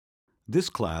This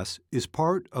class is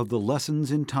part of the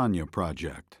Lessons in Tanya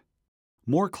project.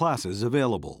 More classes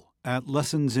available at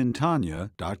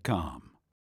lessonsintanya.com.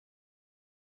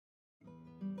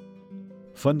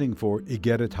 Funding for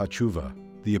Igeret HaTshuva,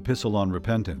 the Epistle on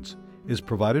Repentance, is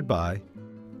provided by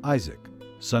Isaac,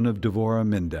 son of Devorah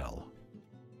Mindel.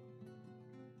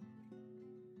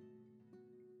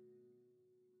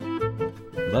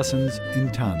 Lessons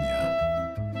in Tanya.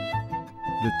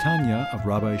 The Tanya of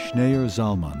Rabbi Schneur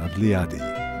Zalman of Liadi,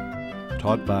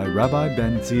 taught by Rabbi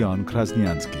Ben Zion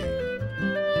Krasniansky.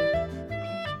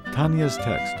 Tanya's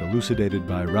text elucidated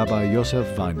by Rabbi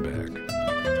Yosef Weinberg.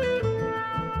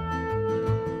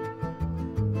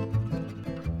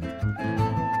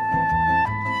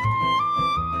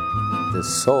 The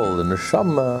soul, the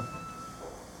neshama,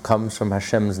 comes from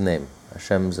Hashem's name,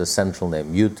 Hashem's essential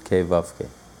name, Yud Kei Vav Kei,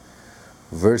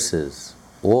 versus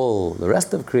all the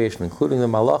rest of creation, including the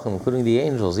malachim, including the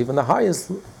angels, even the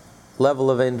highest level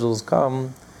of angels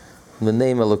come from the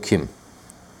name Elokim.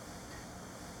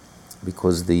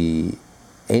 Because the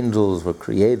angels were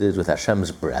created with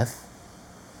Hashem's breath,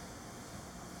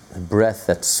 the breath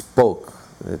that spoke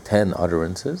the 10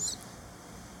 utterances,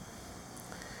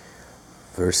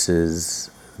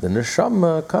 versus the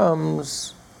neshama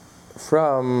comes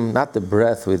from, not the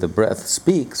breath where the breath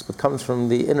speaks, but comes from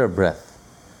the inner breath.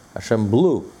 Hashem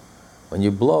blew. When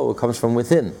you blow, it comes from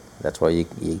within. That's why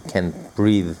you can't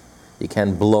breathe, you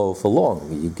can't blow for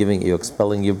long. You're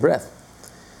expelling your breath.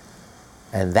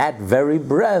 And that very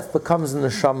breath becomes the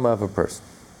neshama of a person.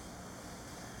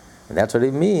 And that's what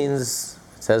it means.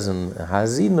 It says in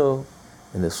Hazinu,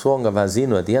 in the song of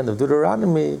Hazinu at the end of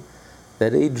Deuteronomy,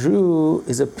 that a Jew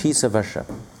is a piece of Hashem.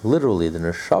 Literally, the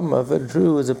neshama of a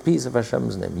Jew is a piece of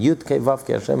Hashem's name. Yud Kei Vav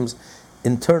Kei, Hashem's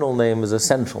internal name, is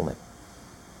essential name.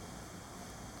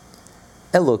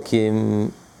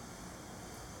 Elokim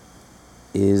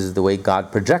is the way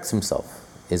God projects himself,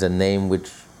 is a name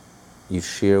which you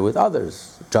share with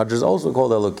others. Judges also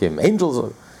called Elokim. Angels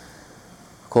are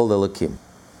called Elokim.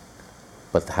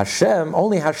 But Hashem,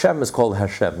 only Hashem is called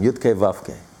Hashem, Yud Kei Vav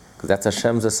Kei, because that's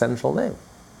Hashem's essential name.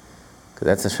 Because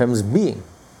that's Hashem's being.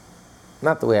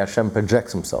 Not the way Hashem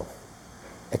projects himself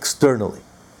externally,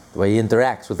 the way he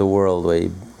interacts with the world, the way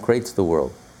he creates the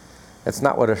world. That's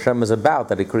not what Hashem is about,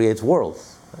 that he creates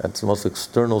worlds. That's the most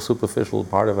external, superficial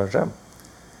part of Hashem.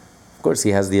 Of course,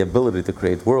 he has the ability to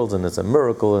create worlds, and it's a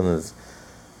miracle, and it's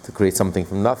to create something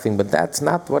from nothing, but that's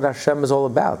not what Hashem is all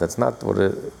about. That's not what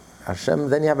Hashem,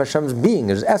 then you have Hashem's being,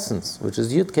 his essence, which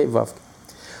is Yud Kei Vav Kei.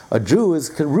 A Jew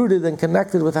is rooted and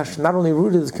connected with Hashem, not only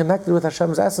rooted, is connected with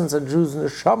Hashem's essence, a Jew's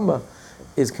neshama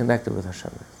is connected with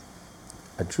Hashem.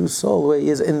 A Jew's soul, the way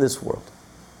he is in this world.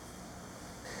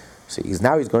 So he's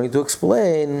going to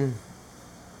explain,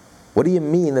 what do you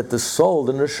mean that the soul,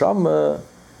 the neshama,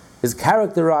 is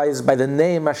characterized by the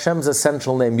name, Hashem's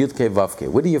essential name, Yud Kei Vav Kei?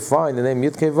 Where do you find the name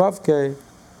Yud Kei Vav Kei?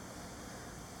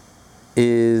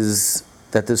 Is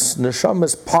that the neshama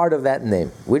is part of that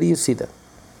name. Where do you see that?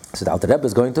 So the Alter Rebbe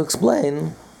is going to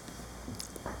explain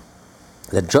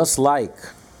that just like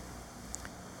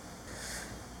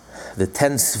the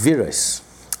 10 Sfiros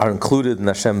are included in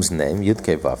Hashem's name, Yud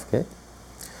Kei Vav Kei,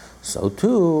 so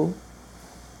too,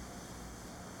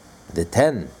 the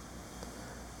 10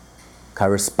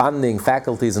 corresponding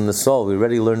faculties in the soul. We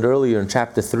already learned earlier in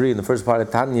chapter 3, in the first part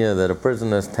of Tanya, that a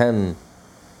person has 10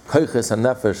 koiches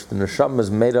hanefesh. The neshama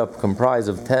is comprised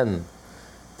of 10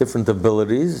 different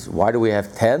abilities. Why do we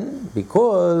have 10?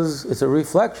 Because it's a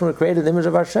reflection, we created the image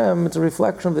of Hashem, it's a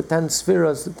reflection of the 10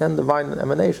 spheres, the 10 divine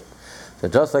emanations. So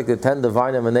just like the 10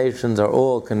 divine emanations are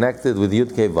all connected with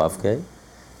Yud Kei Vav Kei,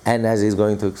 and as he's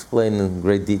going to explain in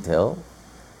great detail,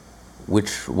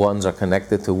 which ones are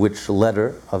connected to which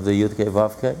letter of the Yud Kei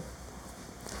Vav Kei,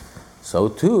 so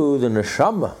too the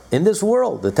neshama in this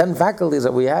world, the 10 faculties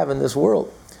that we have in this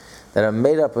world, that are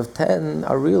made up of 10,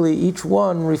 are really, each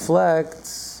one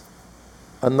reflects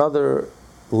another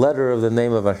letter of the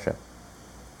name of Hashem.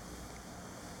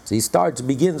 So he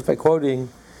begins by quoting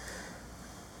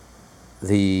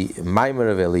the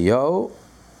Maimer of Eliyahu,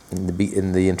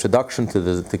 in the introduction to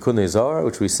the Tikkunei Zohar,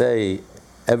 which we say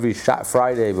every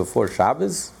Friday before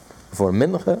Shabbos, before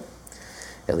Mincha.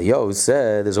 Eliyahu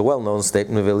said, there's a well-known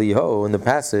statement of Eliyahu in the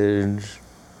passage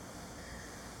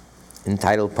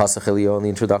entitled Pasach Eliyahu, in the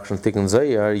introduction of Tikkunei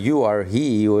Zohar, you are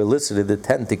he who elicited the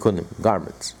 10 tikkunim,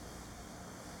 garments,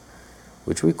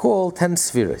 which we call 10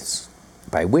 spheres,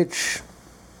 by which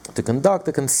to conduct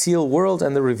the concealed worlds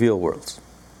and the revealed worlds.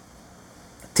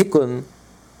 Tikkun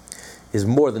is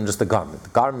more than just a garment. The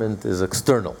garment is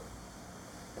external.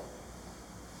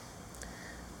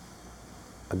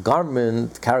 A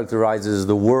garment characterizes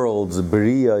the worlds,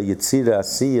 Beriya, Yetzira,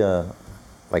 Asiya,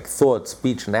 like thought,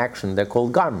 speech, and action, they're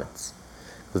called garments,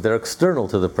 because they're external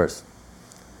to the person.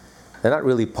 They're not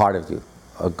really part of you.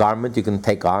 A garment you can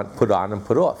take on, and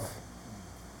put off.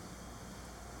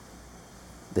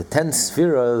 The 10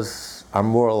 spheres are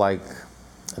more like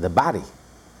the body.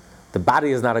 The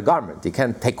body is not a garment. You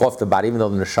can't take off the body, even though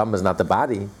the neshama is not the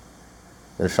body.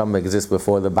 The neshama exists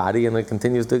before the body, and it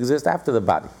continues to exist after the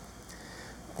body.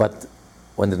 But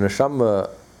when the neshama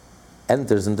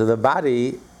enters into the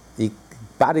body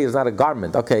is not a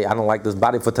garment. Okay, I don't like this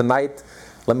body for tonight.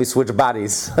 Let me switch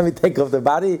bodies. Let me take off the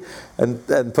body and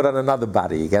put on another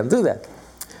body. You can't do that.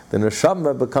 The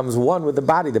neshama becomes one with the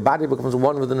body. The body becomes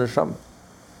one with the neshama.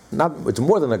 It's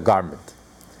more than a garment.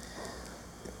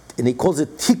 And he calls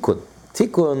it tikkun.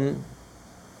 Tikkun,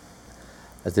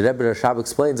 as the Rebbe Rashab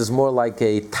explains, is more like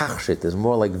a tachshit, is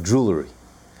more like jewelry.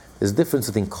 There's a difference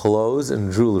between clothes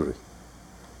and jewelry.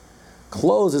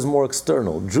 Clothes is more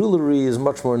external. Jewelry is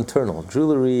much more internal.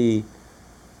 Jewelry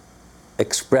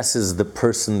expresses the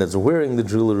person that's wearing the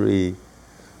jewelry.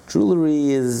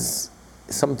 Jewelry is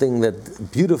something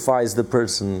that beautifies the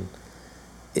person.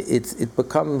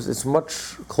 It's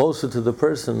much closer to the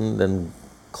person than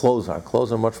clothes are.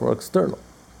 Clothes are much more external.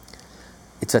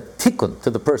 It's a tikkun to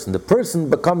the person. The person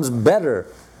becomes better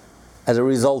as a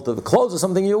result of the clothes. Is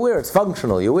something you wear. It's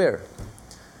functional. You wear.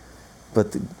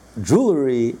 But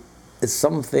jewelry is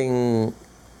something,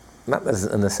 not as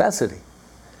a necessity,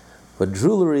 but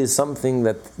jewelry is something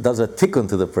that does a tikkun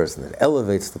to the person. It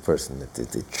elevates the person.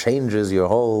 It changes your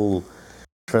whole,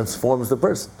 transforms the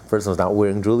person. The person is not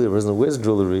wearing jewelry. The person who wears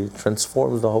jewelry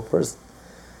transforms the whole person.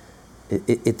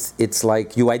 It's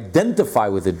like you identify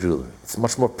with the jewelry. It's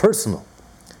much more personal.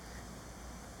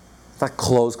 It's not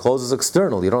clothes. Clothes is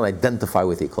external. You don't identify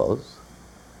with your clothes,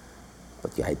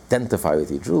 but you identify with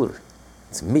your jewelry.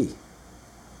 It's me.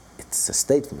 It's a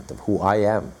statement of who I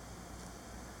am.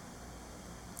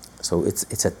 So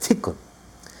it's a tikkun.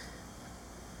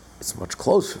 It's much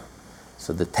closer.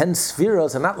 So the 10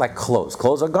 spheres are not like clothes.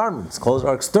 Clothes are garments. Clothes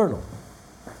are external.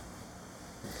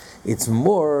 It's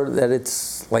more that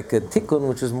it's like a tikkun,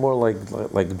 which is more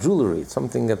like jewelry. It's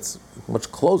something that's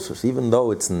much closer. So even though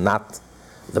it's not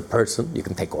the person, you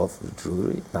can take off the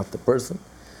jewelry, not the person.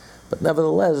 But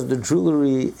nevertheless, the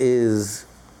jewelry is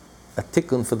a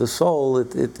tikkun for the soul.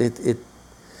 It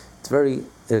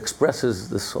expresses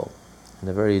the soul in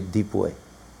a very deep way.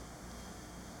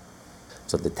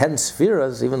 So the 10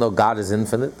 spheres, even though God is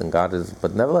infinite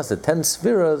but nevertheless the 10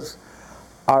 spheres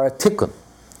are a tikkun.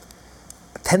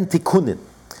 10 tikkunin.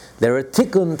 They're a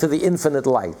tikkun to the infinite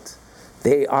light.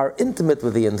 They are intimate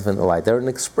with the infinite light. They're an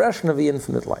expression of the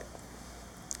infinite light.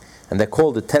 And they're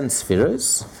called the 10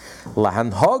 spheres,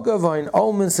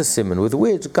 with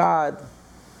which God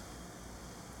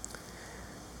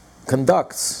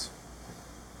conducts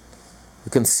the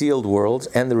concealed worlds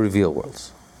and the revealed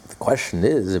worlds. The question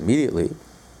is, immediately,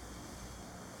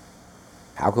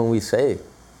 how can we say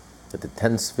that the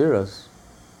 10 spheres,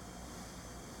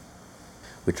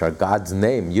 which are God's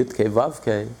name, Yud-Kei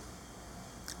Vav-Kei,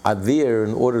 are there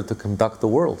in order to conduct the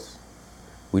worlds?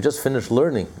 We just finished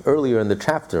learning earlier in the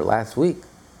chapter, last week,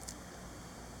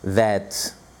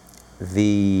 that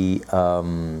the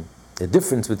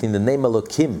difference between the name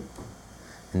Elokim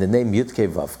and the name Yud-Kei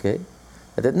Vav-Kei,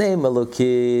 that the name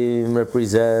Elokim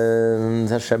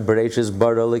represents Hashem Bereishis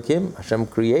Bara Elokim. Hashem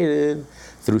created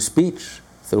through speech,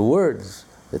 through words,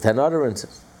 the 10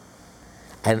 utterances.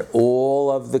 And all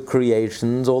of the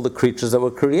creations, all the creatures that were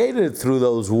created through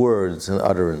those words and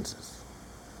utterances,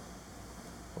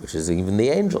 which is even the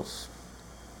angels,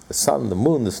 the sun, the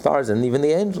moon, the stars, and even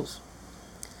the angels.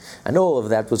 And all of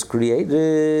that was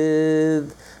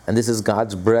created, and this is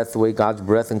God's breath, the way God's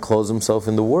breath encloses himself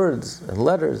in the words and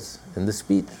letters and the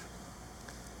speech.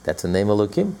 That's the name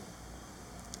Elokim.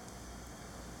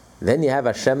 Then you have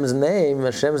Hashem's name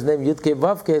Yud-Kei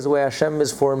Vav-Kei is the way Hashem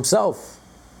is for himself,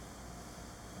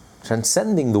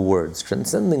 transcending the words,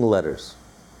 transcending letters.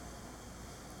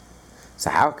 So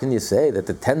how can you say that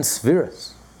the 10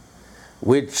 spheres,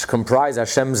 which comprise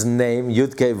Hashem's name,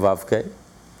 Yud-Kei Vav-Kei,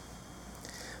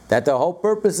 that the whole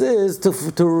purpose is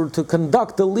to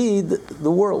conduct, to lead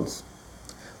the worlds.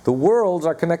 The worlds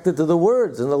are connected to the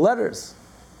words and the letters.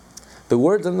 The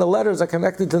words and the letters are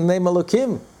connected to the name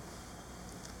Elokim.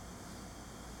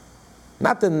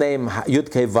 Not the name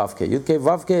Yud-Kei Vav-Kei. Yud-Kei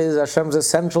Vav-Kei is Hashem's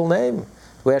essential name,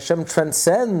 where Hashem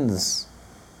transcends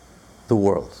the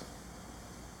world.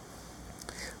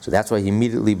 So that's why he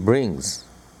immediately brings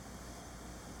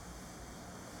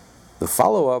the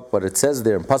follow-up, what it says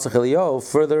there in Pasuk Eliyahu,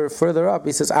 further up,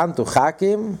 he says, Antu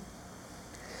Chakim,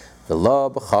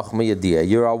 v'lo b'chachma yadiyah.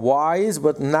 You are wise,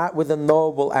 but not with a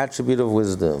noble attribute of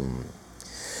wisdom.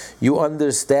 You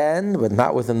understand, but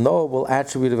not with a knowable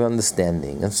attribute of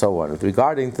understanding, and so on,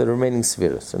 regarding to the remaining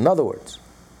spheres. In other words,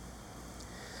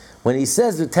 when he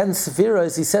says the 10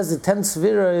 spheres, he says the 10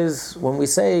 spheres, when we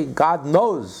say God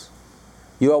knows,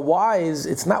 you are wise,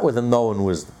 it's not with a known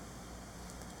wisdom.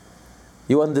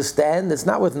 You understand, it's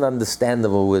not with an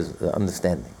understandable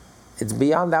understanding. It's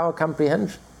beyond our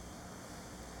comprehension.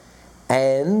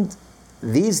 And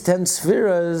these 10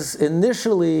 spheres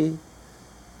initially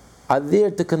are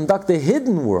there to conduct the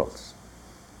hidden worlds,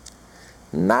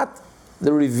 not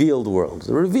the revealed worlds.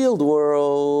 The revealed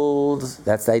world,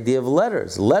 that's the idea of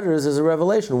letters. Letters is a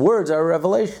revelation. Words are a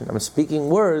revelation. I'm speaking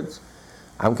words.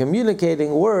 I'm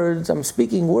communicating words. I'm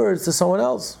speaking words to someone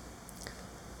else.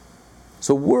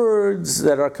 So words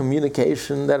that are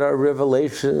communication, that are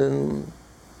revelation,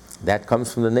 that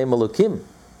comes from the name Elokim.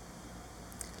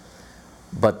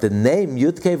 But the name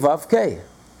Yud-Kei Vav-Kei,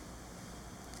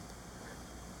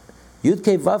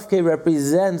 Yud-Kei Vav-Kei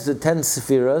represents the 10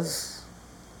 spheres,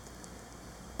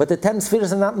 but the 10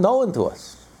 spheres are not known to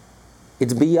us.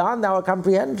 It's beyond our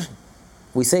comprehension.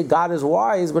 We say God is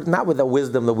wise, but not with a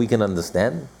wisdom that we can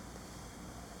understand.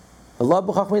 Allah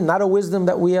b'chachmin, not a wisdom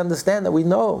that we understand, that we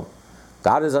know.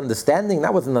 God is understanding,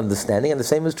 not with an understanding, and the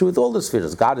same is true with all the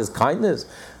spheres. God is kindness,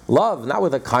 love, not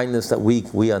with a kindness that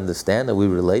we understand, that we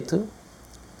relate to.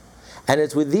 And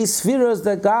it's with these spheres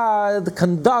that God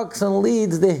conducts and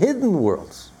leads the hidden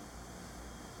worlds.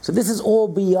 So this is all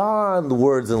beyond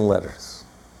words and letters.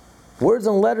 Words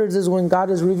and letters is when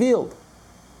God is revealed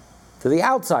to the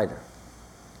outsider.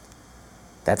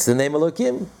 That's the name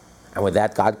Elokim. And with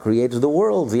that, God creates the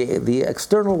world, the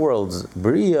external worlds,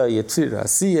 Bria, Yetzirah,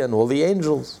 Asiya, and all the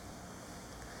angels.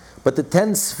 But the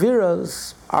 10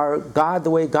 spheres are God the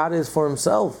way God is for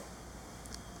himself.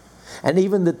 And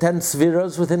even the 10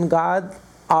 spheres within God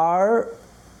are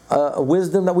a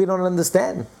wisdom that we don't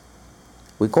understand.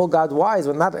 We call God wise,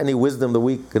 but not any wisdom that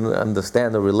we can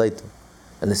understand or relate to.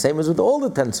 And the same is with all the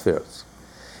 10 spheres.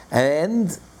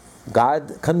 And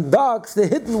God conducts the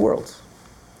hidden worlds,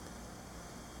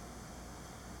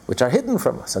 which are hidden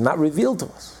from us and not revealed to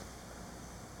us,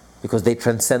 because they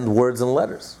transcend words and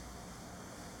letters.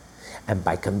 And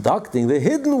by conducting the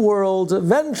hidden worlds,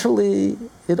 eventually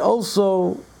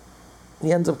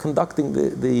he ends up conducting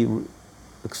the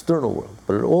external world.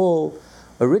 But it all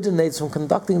originates from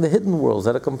conducting the hidden worlds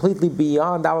that are completely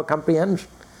beyond our comprehension.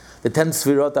 The 10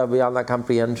 sfirot are beyond our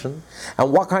comprehension.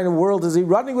 And what kind of world is he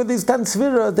running with these 10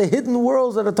 sfirot? The hidden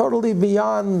worlds that are totally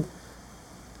beyond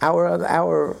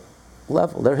our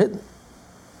level. They're hidden.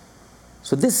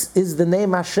 So this is the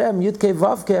name Hashem, Yud-Kei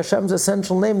Vav-Kei, Hashem's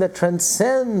essential name that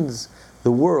transcends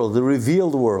the world, the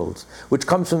revealed worlds, which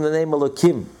comes from the name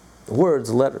Elokim,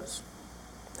 words, letters.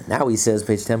 Now he says,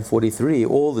 page 1043,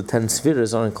 all the 10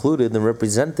 spheres are included and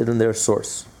represented in their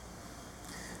source,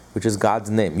 which is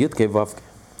God's name, Yud-Kei Vav-Kei.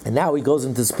 And now he goes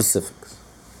into specifics.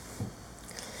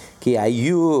 Ki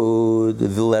Yud,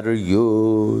 the letter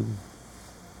Yud,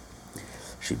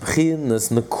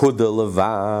 Shibchinas Nekuda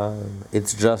Levan,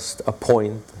 it's just a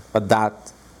point, a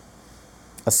dot,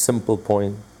 a simple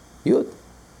point. Yud,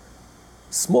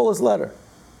 smallest letter,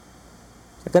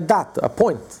 like a dot, a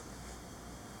point.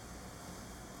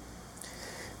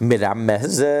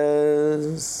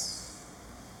 Miramezes,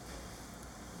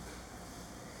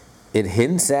 it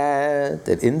hints at,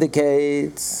 it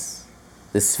indicates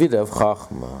the Sfira of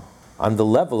Chachma, on the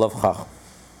level of Chachma.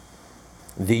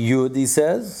 The Yud, he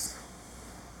says,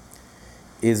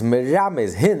 is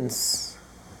Miramez, hints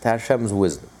to Hashem's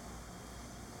wisdom,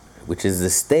 which is the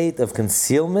state of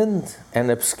concealment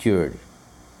and obscurity,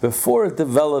 before it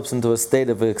develops into a state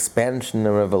of expansion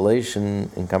and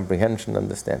revelation in comprehension and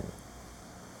understanding.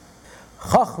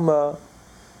 Chachma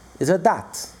is a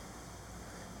dot.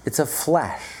 It's a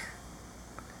flash.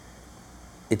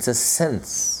 It's a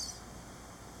sense.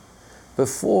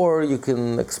 Before you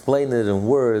can explain it in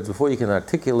words, before you can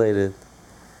articulate it,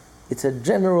 it's a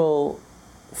general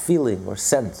feeling or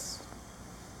sense.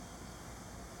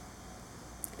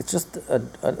 It's just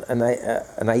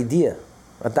an idea,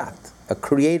 a dot, a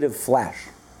creative flash.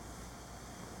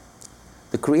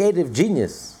 The creative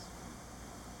genius,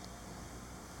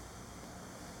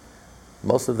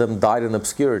 most of them died in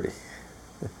obscurity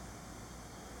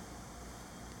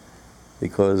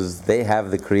because they have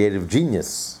the creative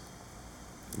genius.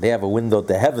 They have a window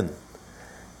to heaven,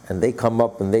 and they come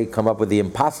up with the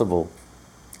impossible.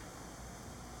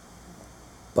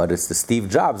 But it's the Steve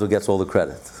Jobs who gets all the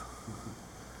credit.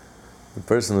 The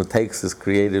person who takes his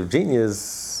creative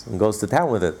genius and goes to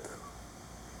town with it.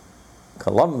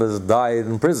 Columbus died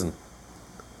in prison.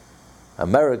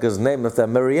 America's named after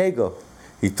Amerigo.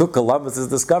 He took Columbus's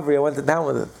discovery and went to town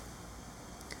with it.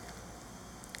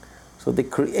 So the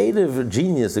creative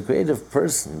genius, the creative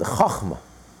person, the chachma,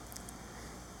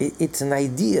 it's an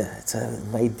idea. It's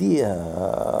an idea,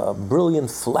 a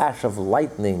brilliant flash of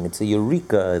lightning. It's a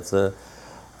eureka. It's a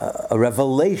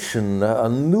revelation, a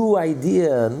new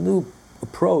idea, a new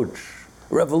approach,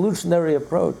 a revolutionary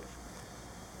approach.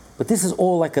 But this is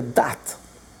all like a dot.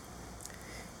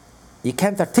 You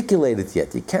can't articulate it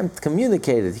yet. You can't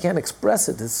communicate it. You can't express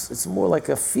it. It's more like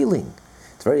a feeling.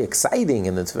 It's very exciting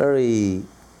and it's very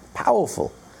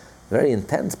powerful, very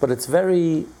intense, but it's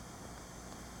a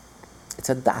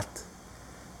dot.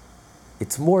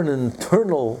 It's more an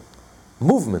internal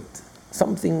movement.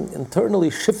 Something internally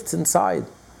shifts inside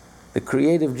the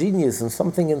creative genius, and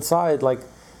something inside, like,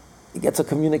 he gets a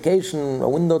communication, a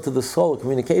window to the soul, a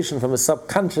communication from his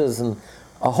subconscious, and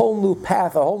a whole new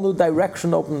path, a whole new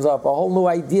direction opens up, a whole new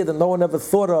idea that no one ever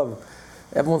thought of.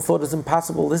 Everyone thought it's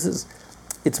impossible.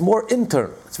 It's more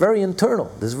internal. It's very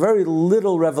internal. There's very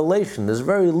little revelation. There's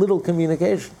very little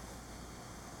communication.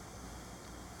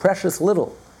 Precious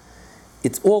little.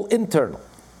 It's all internal.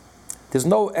 There's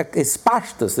no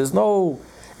espashtus. There's no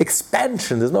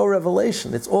expansion. There's no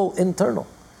revelation. It's all internal.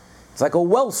 It's like a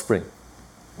wellspring.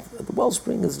 The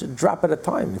wellspring is a drop at a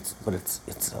time, but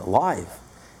it's alive.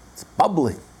 It's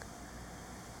bubbling.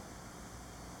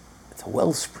 It's a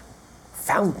wellspring,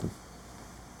 fountain.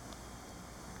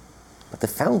 But the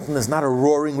fountain is not a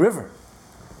roaring river.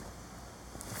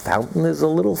 The fountain is a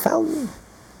little fountain,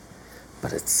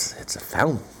 but it's a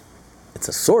fountain. It's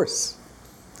a source.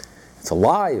 It's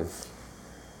alive.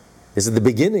 This is the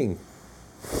beginning,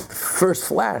 the first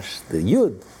flash, the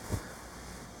Yud,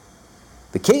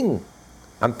 the king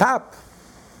on top,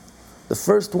 the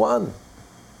first one,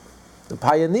 the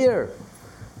pioneer,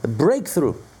 the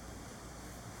breakthrough,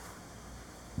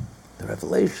 the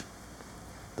revelation,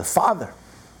 the father.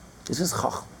 This is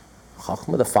Chachma.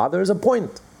 Chachma, the father, is a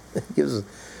point.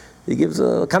 He gives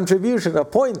a contribution, a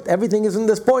point. Everything is in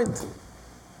this point.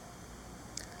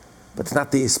 But it's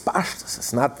not the ispashtus.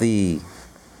 It's not the...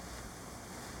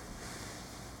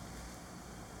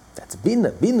 That's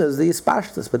Bina. Bina is the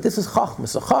ispashtus. But this is Chachma.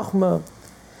 So Chachma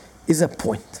is a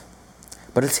point.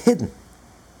 But it's hidden.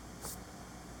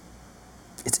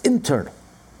 It's internal.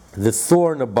 The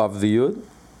thorn above the Yud.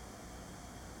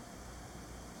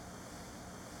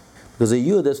 Because a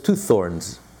Yud has two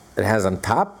thorns. It has on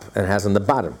top and it has on the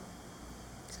bottom.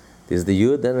 There's the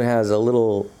Yud, then it has a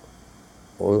little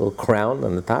crown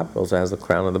on the top. It also has the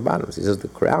crown on the bottom. So he says the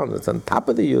crown that's on top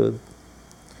of the Yud.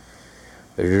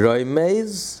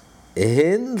 Roimez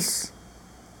hints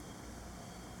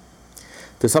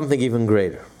to something even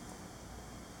greater.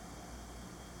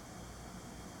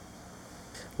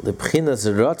 Lebchinas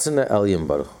Ratzene Elyon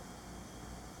Baruch.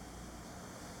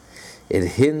 It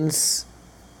hints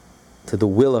to the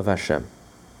will of Hashem,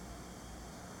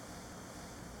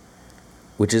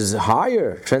 which is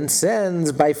higher,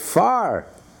 transcends by far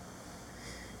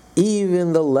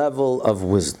even the level of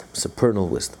wisdom, supernal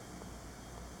wisdom.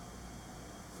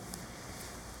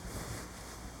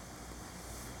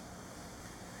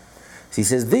 So he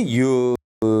says the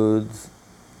Yud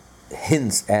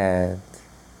hints at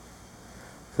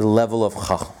the level of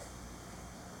Chacham.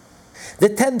 The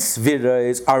 10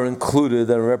 Sviras are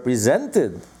included and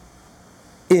represented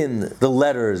in the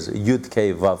letters Yud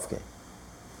Kei Vav Kei.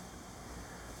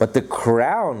 But the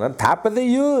crown on top of the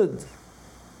Yud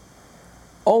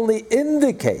only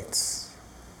indicates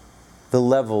the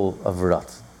level of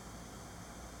Ratzon.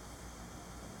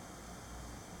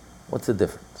 What's the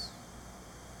difference?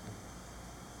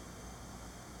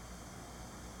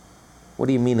 What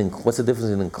do you mean, what's the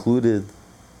difference in included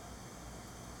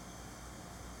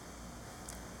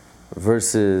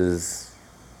versus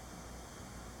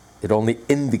it only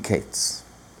indicates?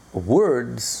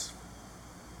 Words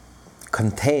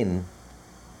contain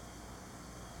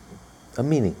a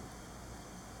meaning.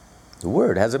 The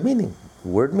word has a meaning. The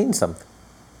word means something.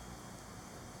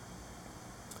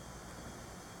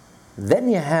 Then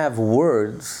you have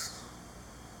words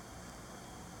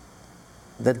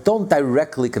that don't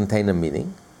directly contain a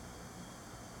meaning.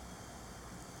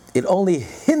 It only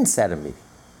hints at a meaning.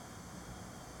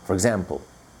 For example,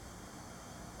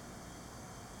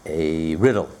 a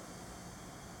riddle.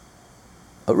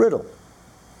 A riddle.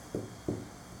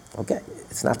 Okay,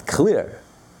 it's not clear.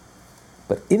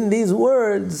 But in these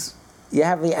words, you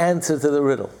have the answer to the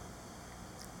riddle.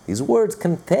 These words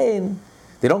they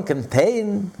don't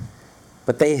contain,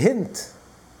 but they hint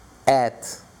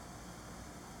at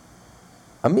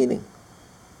a meaning.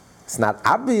 It's not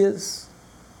obvious.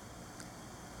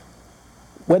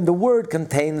 When the word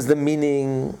contains the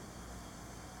meaning,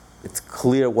 it's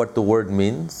clear what the word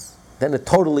means, then it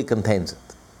totally contains it.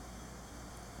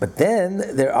 But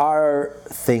then there are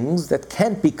things that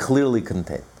can't be clearly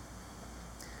contained.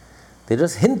 They're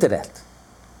just hinted at,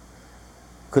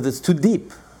 because it's too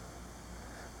deep.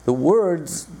 The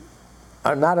words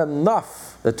are not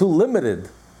enough, they're too limited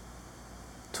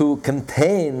to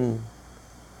contain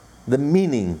the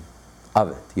meaning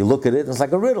of it. You look at it, and it's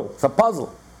like a riddle, it's a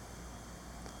puzzle.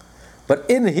 But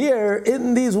in here,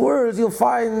 in these words, you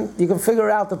can figure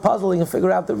out the puzzle, you can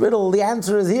figure out the riddle, the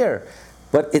answer is here.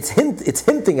 But it's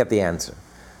hinting at the answer.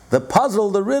 The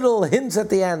puzzle, the riddle hints at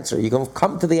the answer. You can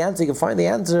come to the answer, you can find the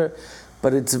answer,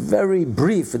 but it's very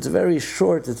brief, it's very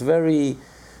short, the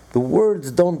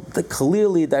words don't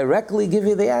clearly, directly give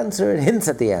you the answer, it hints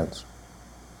at the answer.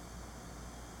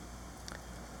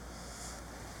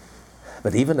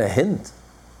 But even a hint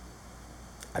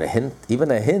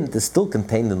is still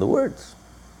contained in the words.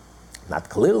 Not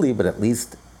clearly, but at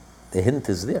least the hint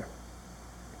is there.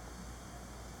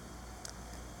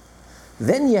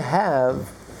 Then you have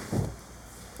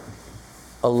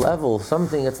a level,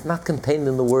 something that's not contained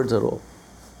in the words at all.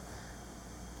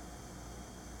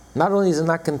 Not only is it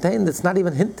not contained, it's not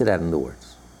even hinted at in the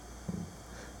words.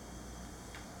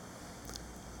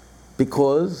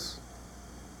 Because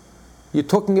you're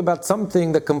talking about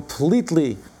something that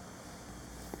completely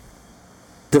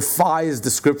defies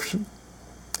description.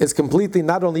 It's completely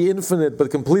not only infinite,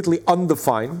 but completely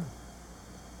undefined.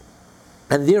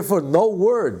 And therefore no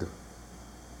word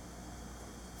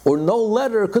or no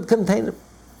letter could contain it.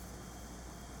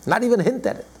 Not even hint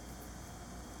at it.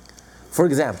 For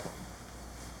example,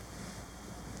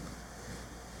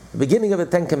 the beginning of the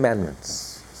Ten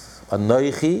Commandments.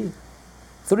 Anoichi,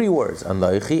 3 words.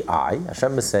 Anoichi, I.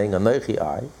 Hashem is saying, Anoichi,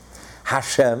 I.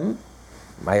 Hashem,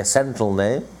 my essential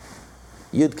name.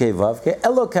 Yud Kei Vav Kei.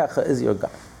 Elokecha is your God.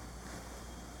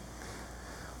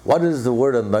 What is the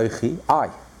word Anoichi? I.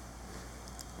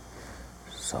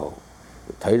 So,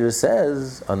 the Torah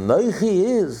says, Anoichi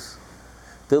is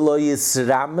the Lo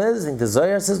Yisramez, and the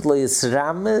Zohar says, Lo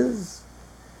Yisramez.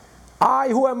 I,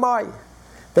 who am I?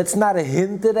 That's not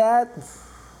hinted at.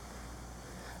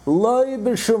 Loi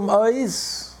b'shum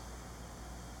ois,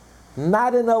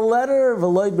 not in a letter,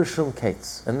 v'loi b'shum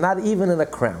kates, and not even in a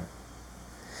crown.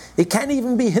 It can't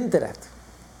even be hinted at.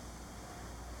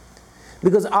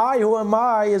 Because I, who am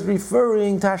I, is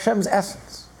referring to Hashem's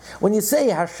essence. When you say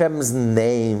Hashem's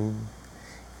name,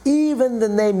 even the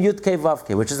name Yud Kei Vav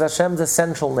Kei, which is Hashem's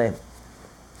essential name,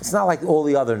 it's not like all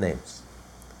the other names,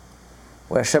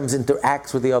 where Hashem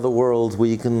interacts with the other worlds, where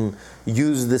you can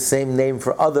use the same name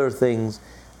for other things.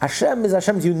 Hashem is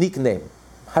Hashem's unique name.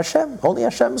 Hashem, only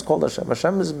Hashem is called Hashem.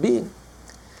 Hashem is being.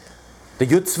 The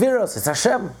Yud Tzviros, it's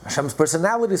Hashem, Hashem's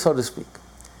personality, so to speak.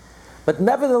 But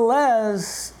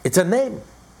nevertheless, it's a name.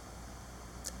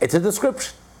 It's a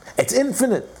description. It's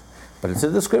infinite, but it's a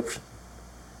description.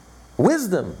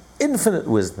 Wisdom, infinite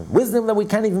wisdom. Wisdom that we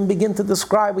can't even begin to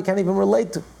describe, we can't even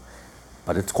relate to.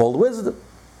 But it's called wisdom.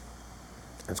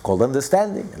 It's called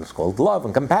understanding, and it's called love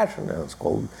and compassion, and it's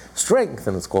called strength,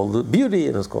 and it's called beauty,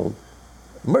 and it's called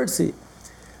mercy.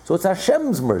 So it's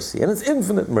Hashem's mercy, and it's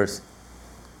infinite mercy.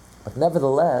 But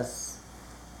nevertheless,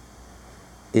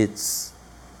 you're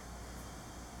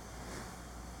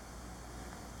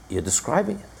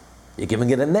describing it. You're giving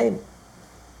it a name.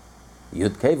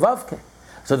 Yud Kei Vav Kei.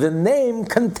 So the name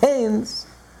contains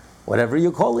whatever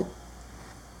you're calling.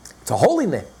 It's a holy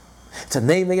name. It's a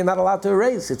name that you're not allowed to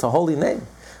erase. It's a holy name.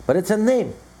 But it's a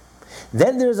name.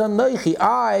 Then there's a Noichi,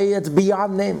 I, it's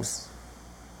beyond names.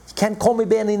 You can't call me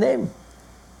by any name.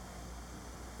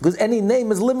 Because any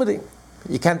name is limiting.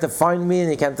 You can't define me,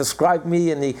 and you can't describe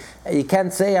me, and you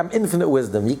can't say I'm infinite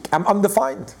wisdom. I'm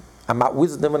undefined. I'm not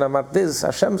wisdom, and I'm not this.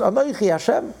 Hashem's Anoichi,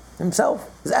 Hashem himself,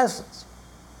 his essence.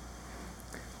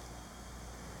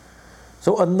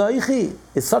 So Anoichi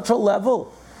is such a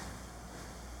level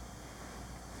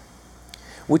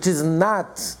which is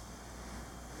not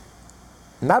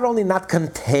only not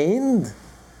contained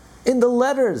in the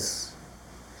letters,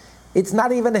 it's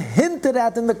not even hinted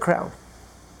at in the crown.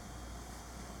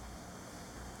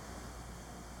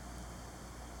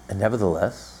 And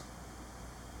nevertheless,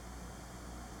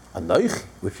 Anoichi,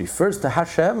 which refers to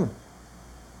Hashem,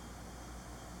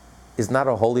 is not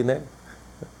a holy name.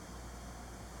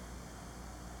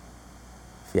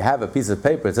 If you have a piece of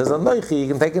paper, it says Anoichi, you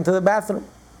can take it into the bathroom.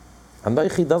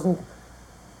 Anoichi doesn't.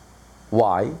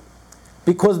 Why?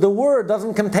 Because the word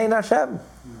doesn't contain Hashem.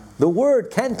 The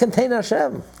word can't contain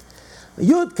Hashem.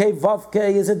 Yud Kei Vav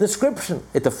Kei is a description.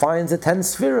 It defines the 10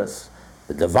 spheres,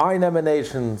 the divine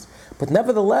emanations, but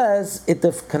nevertheless, it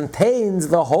contains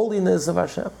the holiness of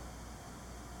Hashem.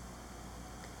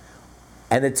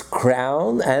 And it's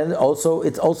crowned, and it also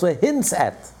hints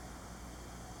at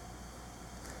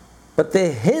But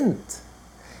the hint,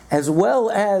 as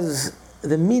well as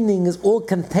the meaning, is all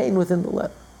contained within the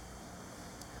letter.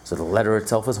 So the letter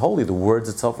itself is holy, the words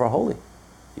itself are holy.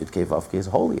 Yud Kei Vav Kei is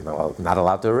holy, not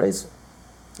allowed to erase it.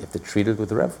 You have to treat it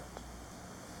with reverence.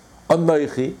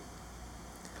 Anochi,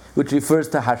 which refers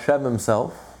to Hashem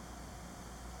himself,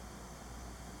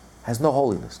 has no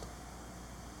holiness.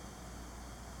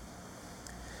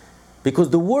 Because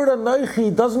the word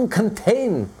Anochi doesn't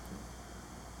contain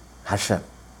Hashem.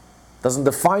 Doesn't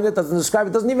define it, doesn't describe it,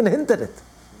 doesn't even hint at it.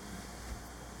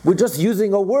 We're just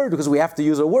using a word because we have to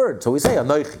use a word. So we say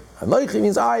Anochi. Anochi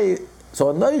means I.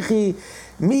 So Anochi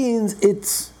means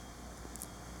it's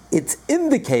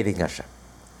indicating Hashem.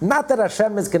 Not that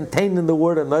Hashem is contained in the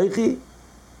word Anochi,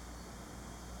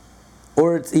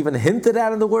 or it's even hinted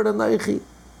at in the word Anochi.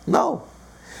 No.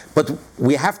 But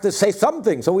we have to say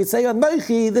something. So we say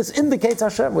Anochi, this indicates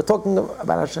Hashem. We're talking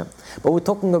about Hashem. But we're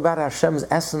talking about Hashem's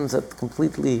essence that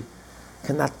completely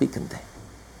cannot be contained.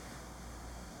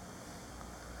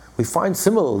 We find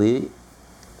similarly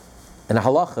in a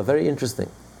halacha, very interesting.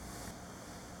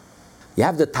 You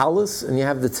have the talus and you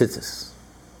have the tzitzis.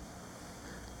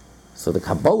 So the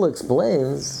Kabbalah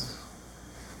explains,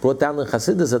 brought down in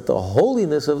Chassidus, that the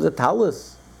holiness of the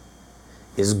talus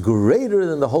is greater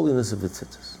than the holiness of the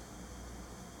tzitzis.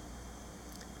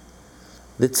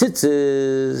 The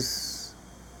tzitzis,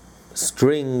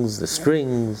 the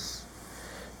strings,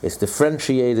 is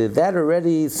differentiated. That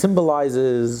already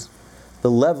symbolizes the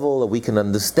level that we can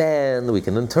understand, we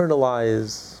can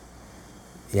internalize.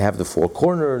 You have the four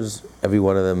corners, every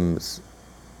one of them is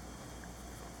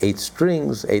 8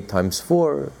 strings, 8 times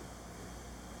 4,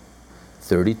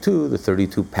 32, the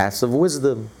 32 paths of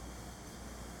wisdom.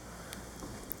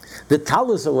 The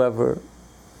talus, however,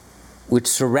 which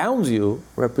surrounds you,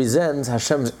 represents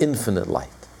Hashem's infinite light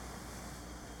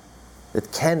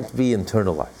that can't be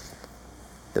internalized,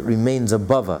 that remains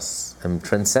above us and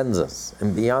transcends us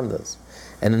and beyond us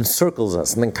and encircles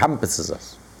us and encompasses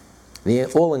us. The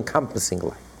all-encompassing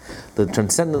light, the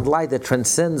transcendent light that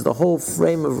transcends the whole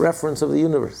frame of reference of the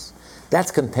universe.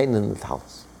 That's contained in the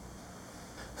talus.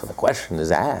 So the question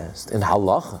is asked in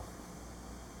halacha.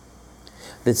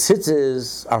 The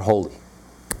tzitzis are holy.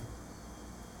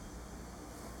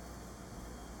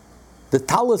 The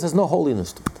talus has no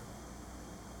holiness to it.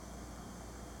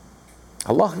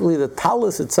 Halachically, the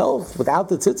talus itself, without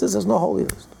the tzitzis, has no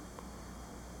holiness.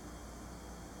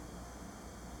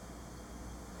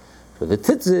 So the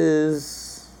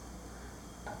tzitzis,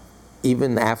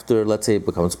 even after, let's say, it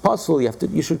becomes possible,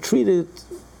 you should treat it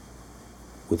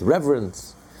with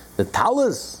reverence. The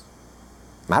talus,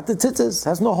 not the tzitzis,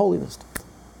 has no holiness to it.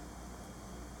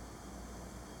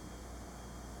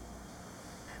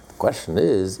 The question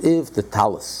is, if the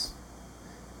talus,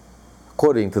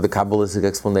 according to the Kabbalistic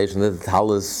explanation, that the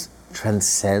talus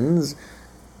transcends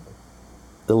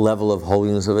the level of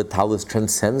holiness of the talus,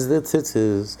 transcends the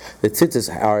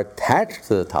tzitzis are attached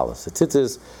to the talus. The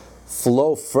tzitzis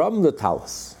flow from the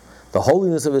talus. The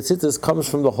holiness of the tzitzis comes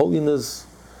from the holiness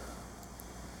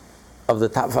of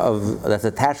that's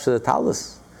attached to the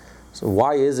talus. So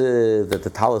why is it that the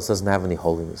talus doesn't have any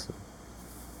holiness?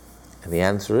 And the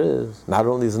answer is, not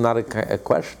only is it not a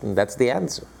question, that's the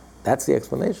answer. That's the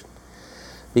explanation.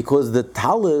 Because the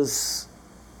talus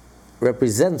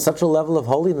represents such a level of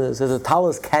holiness that the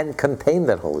talus can contain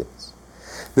that holiness.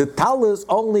 The talus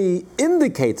only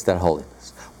indicates that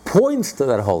holiness, points to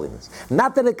that holiness.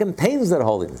 Not that it contains that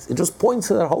holiness, it just points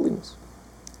to that holiness.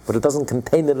 But it doesn't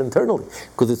contain it internally,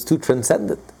 because it's too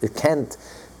transcendent. It can't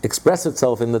express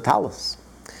itself in the talus.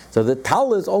 So the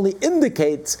talus only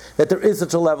indicates that there is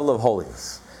such a level of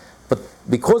holiness. But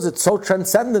because it's so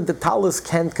transcendent, the talus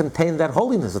can't contain that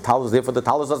holiness. Therefore the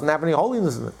talus doesn't have any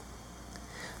holiness in it.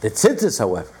 The tzitzis,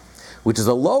 however, which is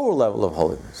a lower level of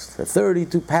holiness, the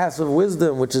 32 paths of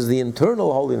wisdom, which is the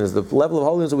internal holiness, the level of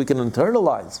holiness that we can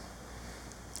internalize,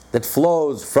 that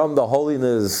flows from the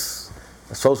holiness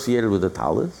associated with the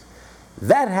talus,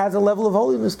 that has a level of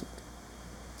holiness to it.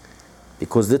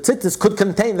 Because the tzitzis could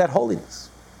contain that holiness.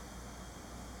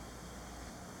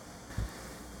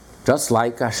 Just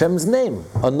like Hashem's name,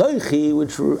 Anochi,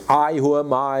 which I, who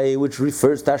am I, which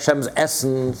refers to Hashem's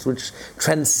essence, which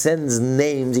transcends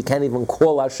names. You can't even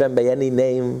call Hashem by any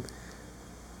name.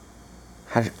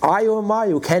 I, who am I,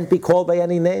 who can't be called by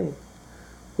any name,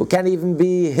 who can't even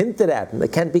be hinted at, and they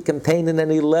can't be contained in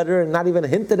any letter, and not even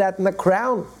hinted at in the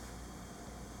crown.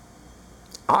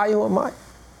 I, who am I?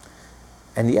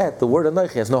 And yet, the word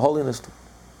Anochi has no holiness to it.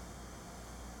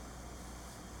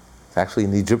 It's actually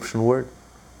an Egyptian word.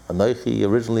 Anochi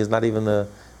originally is not even a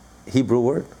Hebrew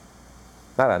word.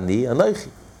 Not Anochi.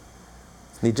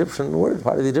 It's an Egyptian word,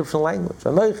 part of the Egyptian language.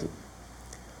 Anochi.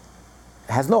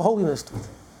 has no holiness to it.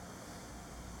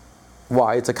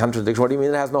 Why? It's a contradiction. What do you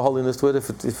mean it has no holiness to it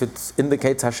if it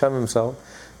indicates Hashem himself?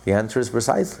 The answer is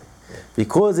precisely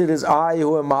because it is I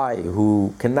who am I,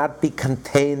 who cannot be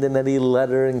contained in any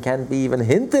letter and can't be even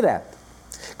hinted at.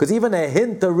 Because even a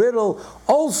hint, a riddle,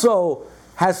 also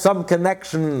has some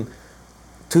connection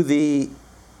to the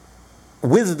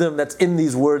wisdom that's in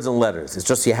these words and letters. It's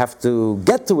just you have to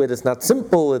get to it. It's not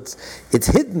simple. It's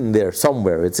hidden there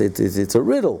somewhere. It's a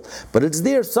riddle, but it's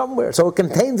there somewhere. So it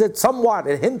contains it somewhat.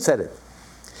 It hints at it.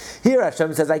 Here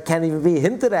Hashem says, I can't even be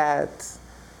hinted at.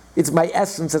 It's my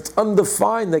essence. It's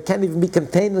undefined. That can't even be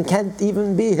contained and can't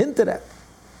even be hinted at.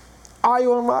 I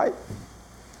or am I?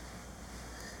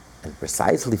 And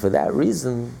precisely for that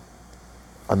reason,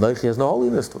 Anochi has no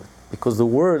holiness to it, because the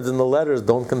words and the letters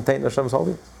don't contain Hashem's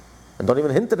holiness and don't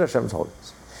even hint at Hashem's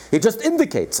holiness. It just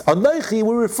indicates Anochi.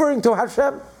 We're referring to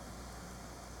Hashem.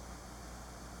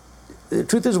 The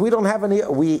truth is, we don't have any.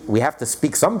 We have to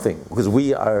speak something because we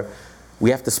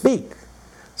have to speak.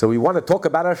 So we want to talk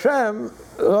about Hashem.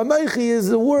 Anochi is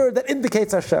a word that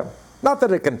indicates Hashem, not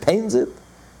that it contains it.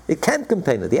 It can't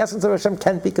contain it. The essence of Hashem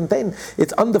can't be contained.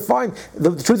 It's undefined.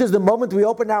 The truth is, the moment we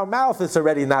open our mouth, it's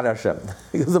already not Hashem.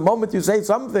 Because the moment you say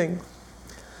something,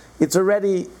 it's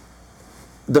already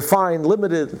defined,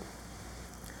 limited.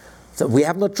 So we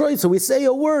have no choice. So we say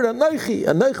a word, Anochi.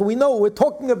 Anochi, we know what we're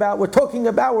talking about.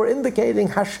 We're indicating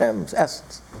Hashem's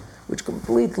essence, which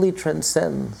completely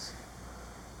transcends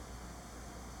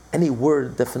any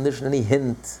word, definition, any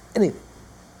hint, anything.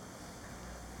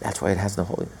 That's why it has no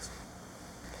holiness.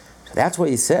 So that's why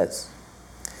he says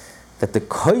that the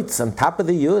koitz on top of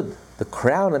the yud, the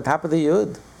crown on top of the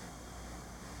yud,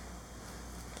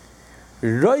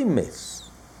 roimes.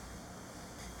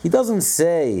 He doesn't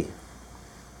say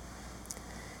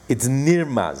it's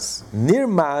nirmaz.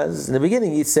 Nirmaz, in the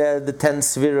beginning he said the 10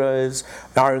 sfiras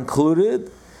are included,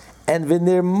 and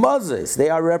v'nirmazes, they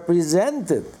are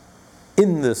represented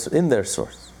in their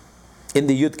source, in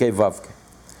the Yud Kei Vav Kei.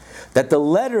 That the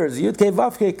letters Yud Kei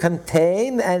Vav Kei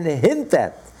contain and hint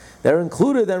at, they're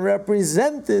included and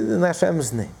represented in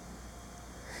Hashem's name.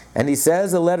 And he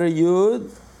says the letter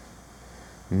Yud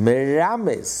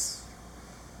merames,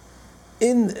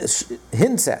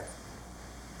 hints at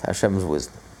Hashem's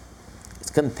wisdom.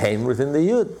 It's contained within the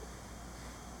Yud.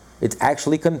 It's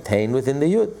actually contained within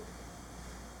the Yud.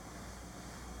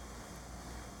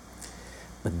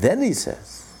 But then he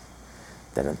says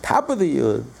that on top of the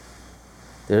Yud,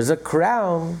 there's a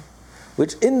crown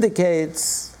which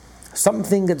indicates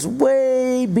something that's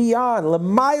way beyond,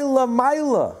 l'mayla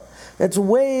mayla, that's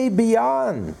way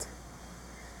beyond.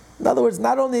 In other words,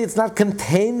 not only it's not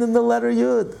contained in the letter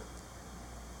Yud,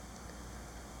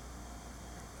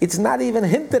 it's not even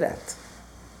hinted at.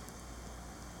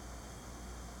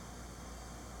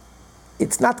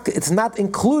 It's not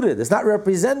included, it's not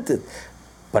represented.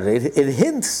 But it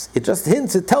hints, it just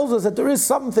hints, it tells us that there is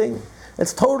something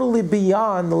that's totally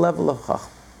beyond the level of Chacham,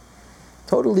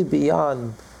 totally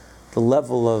beyond the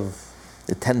level of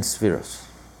the 10 spheres,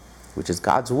 which is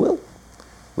God's will,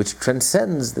 which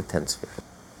transcends the 10 spheres.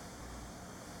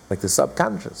 Like the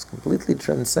subconscious, completely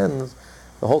transcends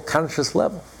the whole conscious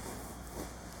level,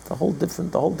 the whole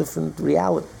different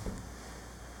reality.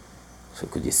 So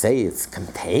could you say it's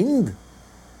contained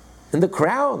in the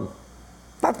crown?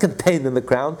 Not contained in the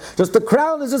crown, just the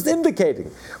crown is just indicating.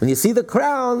 When you see the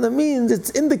crown, that means it's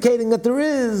indicating that there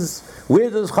is. Where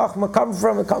does Chachma come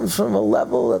from? It comes from a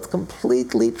level that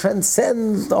completely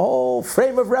transcends the whole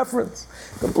frame of reference,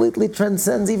 completely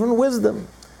transcends even wisdom,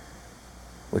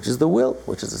 which is the will,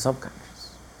 which is the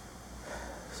subconscious.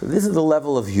 So this is the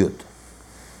level of Yud.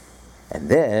 And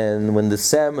then when the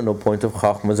seminal point of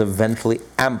Chachma is eventually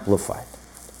amplified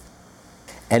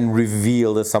and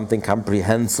revealed as something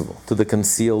comprehensible to the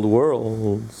concealed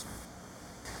worlds,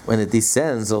 when it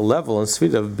descends a level and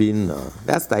sphere of Bina.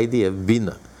 That's the idea of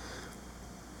Bina.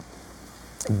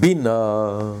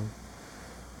 Bina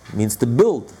means to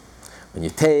build. When you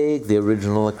take the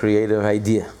original creative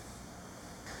idea,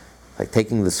 like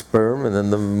taking the sperm and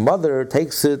then the mother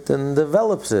takes it and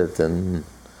develops it and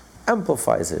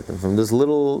amplifies it, and from this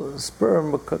little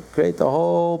sperm create the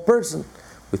whole person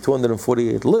with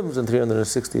 248 limbs and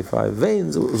 365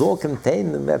 veins. It was all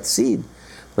contained in that seed.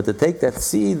 But to take that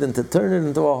seed and to turn it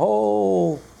into a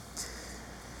whole,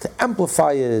 to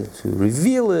amplify it, to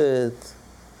reveal it,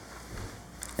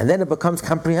 and then it becomes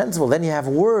comprehensible. Then you have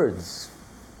words.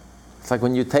 It's like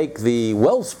when you take the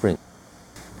wellspring,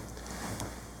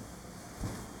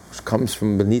 which comes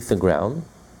from beneath the ground,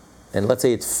 and let's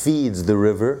say it feeds the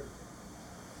river,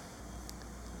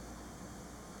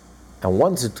 and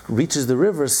once it reaches the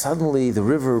river, suddenly the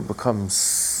river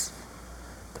becomes,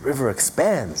 the The river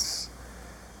expands.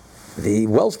 The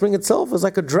wellspring itself is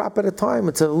like a drop at a time.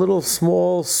 It's a little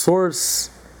small source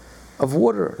of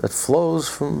water that flows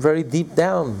from very deep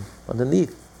down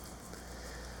underneath.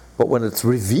 But when it's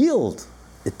revealed,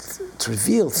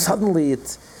 suddenly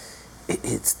it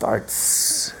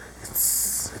starts,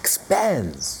 it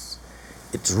expands.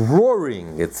 It's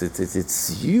roaring,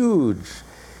 it's huge.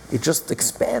 It just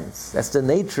expands. That's the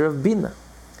nature of Bina.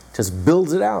 Just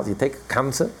builds it out. You take a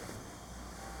concept,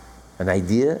 an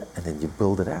idea, and then you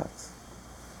build it out.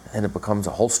 And it becomes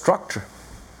a whole structure.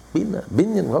 Bina,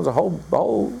 binyan becomes a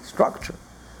whole structure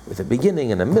with a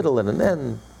beginning and a middle and an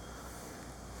end.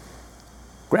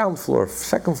 Ground floor,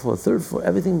 second floor, third floor,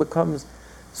 everything becomes,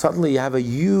 suddenly you have a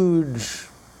huge,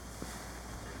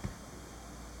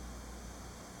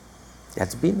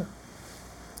 that's Bina.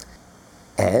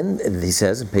 And he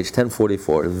says in page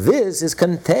 1044, this is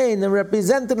contained and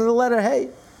represented in the letter Hey.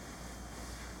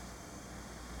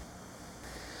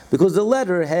 Because the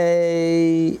letter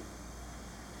Hey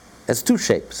has two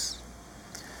shapes.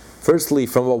 Firstly,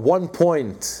 from a one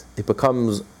point, it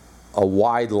becomes a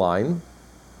wide line,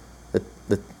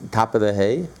 the top of the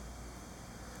Hey.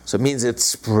 So it means it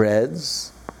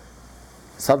spreads.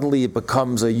 Suddenly it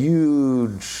becomes a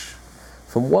huge,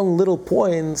 from one little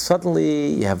point,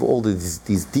 suddenly you have all these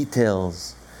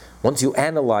details. Once you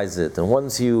analyze it, and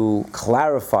once you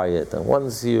clarify it, and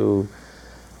once you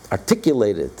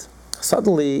articulate it,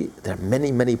 suddenly there are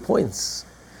many, many points,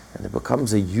 and it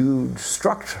becomes a huge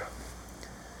structure.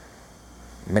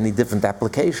 Many different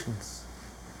applications.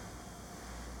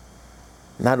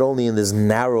 Not only in this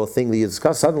narrow thing that you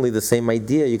discuss, suddenly the same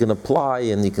idea you can apply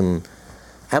and you can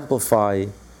amplify.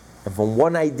 And from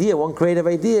one idea, one creative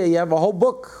idea, you have a whole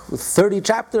book with 30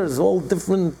 chapters, all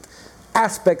different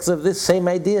aspects of this same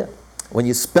idea. When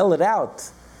you spell it out,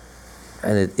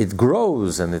 and it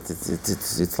grows, and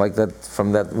it's like that,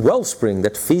 from that wellspring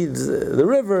that feeds the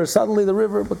river, suddenly the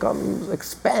river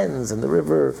expands, and the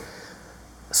river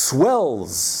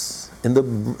swells in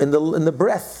the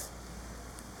breath.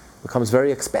 Becomes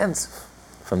very expansive.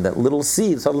 From that little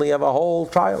seed, suddenly you have a whole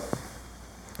child.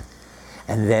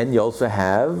 And then you also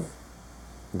have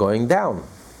going down.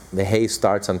 The Hey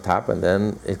starts on top and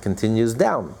then it continues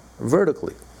down,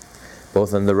 vertically,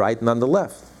 both on the right and on the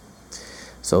left.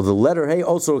 So the letter Hey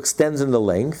also extends in the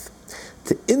length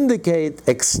to indicate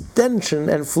extension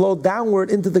and flow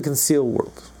downward into the concealed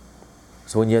world.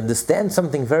 So when you understand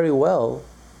something very well,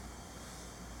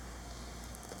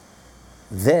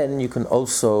 then you can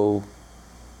also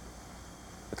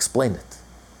explain it.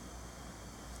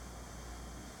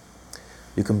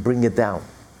 You can bring it down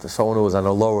to someone who is on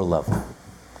a lower level.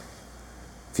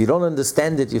 If you don't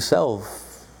understand it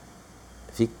yourself,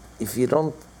 if you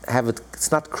don't have it,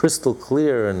 it's not crystal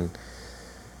clear, and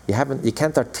you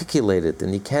can't articulate it,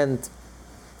 and you can't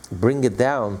bring it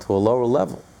down to a lower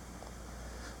level.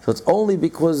 So it's only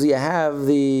because you have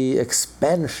the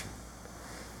expansion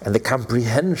and the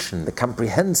comprehension, the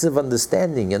comprehensive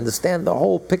understanding, you understand the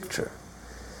whole picture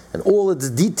and all its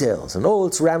details and all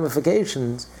its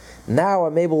ramifications. Now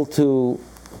I'm able to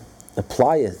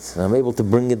apply it, and I'm able to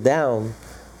bring it down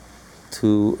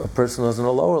to a person who's on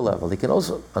a lower level. He can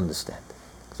also understand.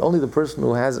 It's only the person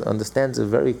who understands it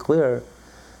very clear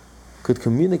could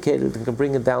communicate it and can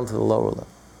bring it down to the lower level.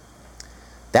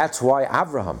 That's why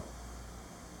Avraham,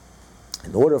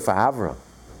 in order for Avraham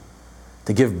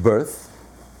to give birth,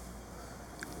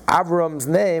 Avram's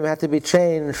name had to be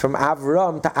changed from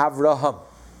Avram to Avraham.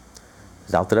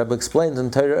 As Alter Rebbe explains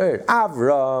in Torah,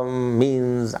 Avram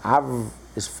means Av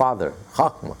is father,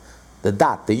 Chachma, the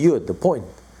dot, the yud, the point.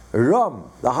 Ram,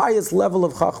 the highest level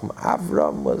of Chachma.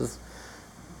 Avram was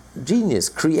genius,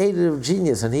 creative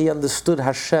genius, and he understood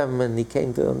Hashem, and he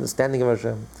came to the understanding of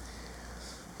Hashem.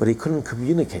 But he couldn't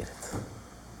communicate it.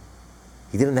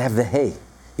 He didn't have the Hey.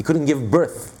 He couldn't give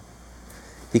birth.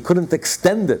 He couldn't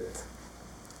extend it.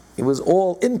 It was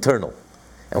all internal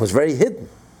and was very hidden.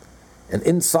 And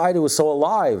inside it was so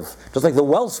alive. Just like the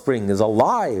wellspring is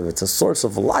alive. It's a source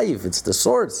of life. It's the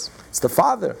source. It's the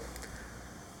Father.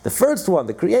 The first one,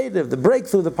 the creative, the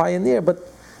breakthrough, the pioneer. But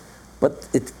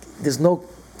there's no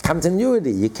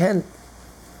continuity. You can't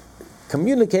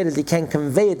communicate it. You can't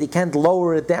convey it. You can't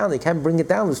lower it down. You can't bring it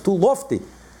down. It's too lofty.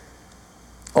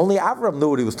 Only Avram knew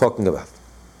what he was talking about.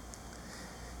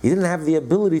 He didn't have the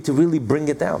ability to really bring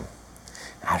it down.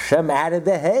 Hashem added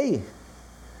the Hey.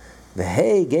 The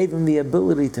Hey gave him the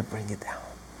ability to bring it down.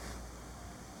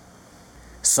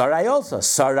 Sarai also.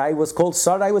 Sarai was called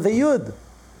Sarai with a Yud.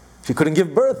 She couldn't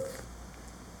give birth.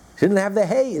 She didn't have the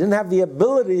Hey. She didn't have the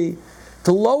ability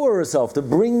to lower herself, to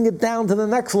bring it down to the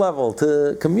next level,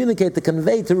 to communicate, to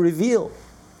convey, to reveal.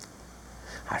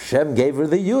 Hashem gave her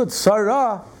the Yud,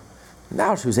 Sarah.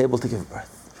 Now she was able to give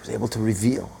birth. She was able to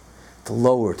reveal, to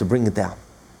lower, to bring it down,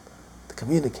 to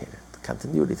communicate it, the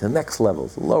continuity, to the next level,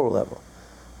 to the lower level,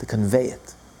 to convey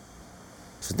it.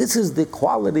 So this is the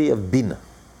quality of Bina,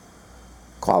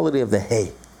 quality of the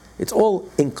Hey. It's all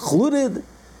included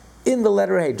in the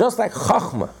letter Hey, just like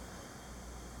Chachma.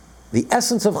 The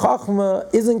essence of Chachma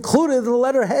is included in the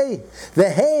letter Hey. The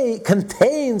Hey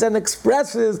contains and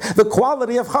expresses the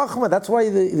quality of Chachma. That's why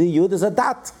the Yud is a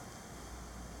Dat.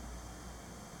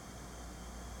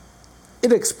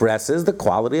 It expresses the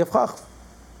quality of Chachma.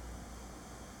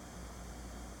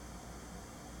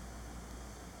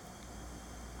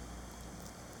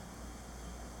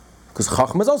 Because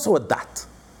Chachma is also a Dat.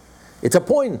 It's a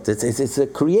point, it's a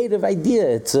creative idea,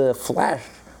 it's a flash,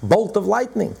 bolt of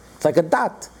lightning. It's like a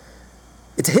Dat.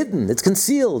 It's hidden, it's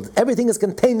concealed. Everything is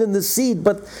contained in the seed,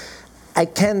 but I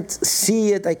can't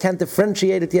see it, I can't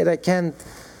differentiate it yet, I can't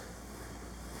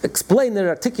explain it,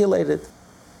 articulate it.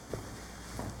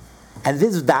 And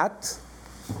this Dat,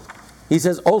 he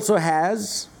says, also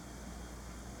has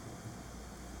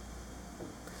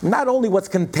not only what's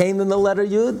contained in the letter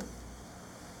Yud,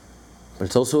 but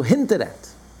it's also hinted at.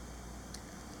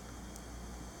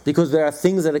 Because there are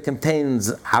things that it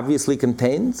contains, obviously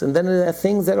contains, and then there are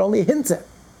things that only hints at.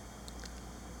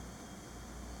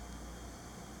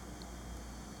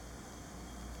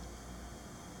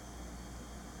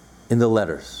 In the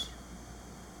letters.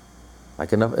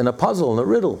 Like in a puzzle, in a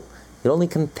riddle. It only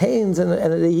contains and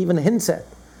it even hints at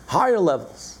higher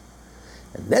levels.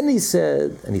 And then he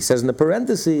said, and he says in the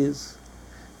parentheses,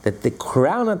 that the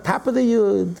crown on top of the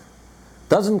Yud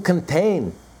doesn't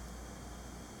contain,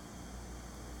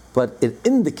 but it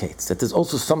indicates that there's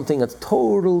also something that's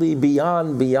totally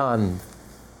beyond,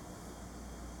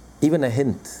 even a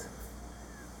hint,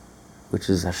 which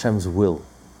is Hashem's will,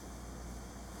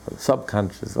 the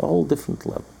subconscious, a whole different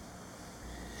level.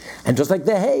 And just like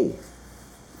the Hey,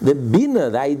 the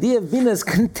Bina, the idea of Bina is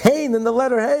contained in the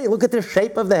letter Hey. Look at the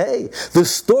shape of the Hey. The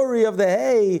story of the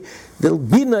Hey, the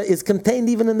Bina is contained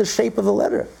even in the shape of the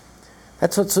letter.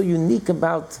 That's what's so unique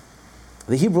about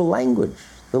the Hebrew language.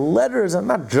 The letters are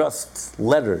not just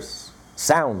letters,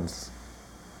 sounds.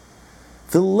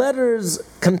 The letters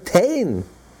contain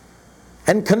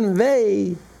and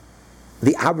convey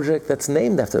the object that's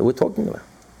named after that we're talking about.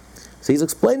 So he's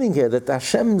explaining here that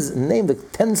Hashem's name, the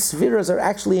 10 spheres, are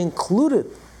actually included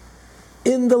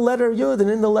in the letter Yud and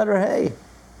in the letter Hey.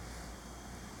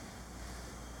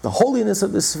 The holiness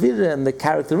of the Sphira and the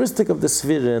characteristic of the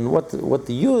Sphira and what the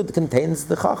Yud contains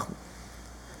the Chachma.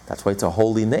 That's why it's a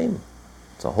holy name.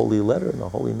 It's a holy letter and a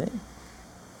holy name.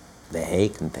 The Hey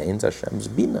contains Hashem's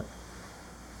Bina,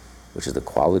 which is the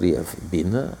quality of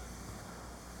Bina,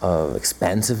 of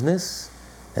expansiveness,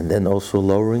 and then also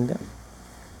lowering them.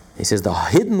 He says the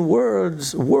hidden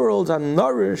worlds are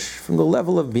nourished from the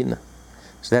level of Bina,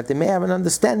 so that they may have an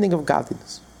understanding of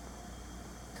godliness.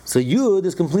 So Yud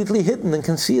is completely hidden and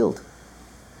concealed.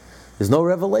 There's no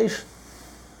revelation.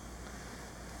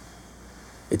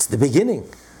 It's the beginning.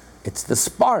 It's the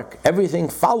spark. Everything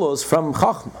follows from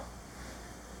Chachma.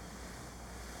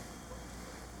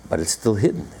 But it's still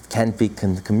hidden. It can't be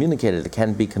communicated. It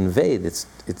can't be conveyed.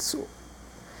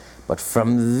 But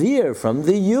from there, from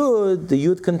the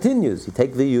Yud continues. You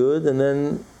take the Yud and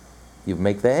then you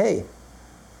make the Hey.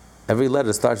 Every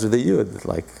letter starts with the Yud,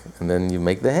 and then you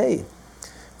make the Hey.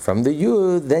 From the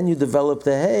Yud, then you develop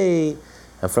the Hey.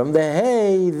 And from the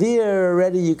Hey, there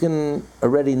already you can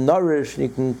nourish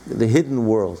the hidden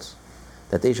worlds,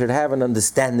 that they should have an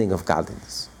understanding of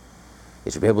godliness. They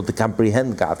should be able to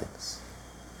comprehend godliness.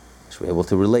 They should be able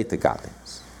to relate to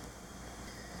godliness.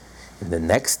 In the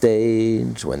next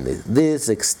stage, when this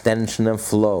extension and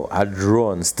flow are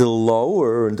drawn still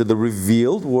lower into the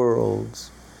revealed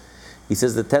worlds, he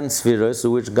says the 10 spheres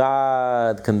through which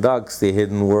God conducts the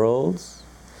hidden worlds,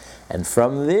 and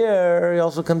from there, he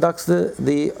also conducts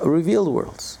the revealed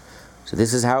worlds. So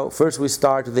this is how, first we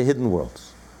start with the hidden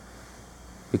worlds.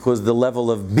 Because the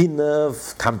level of Bina,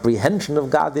 of comprehension of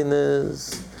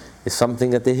godliness, is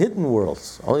something at the hidden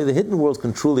worlds. Only the hidden worlds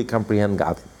can truly comprehend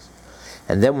godliness.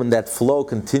 And then when that flow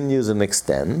continues and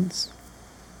extends,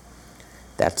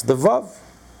 that's the Vav.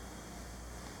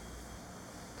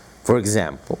 For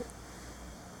example,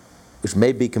 which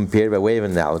may be compared by way of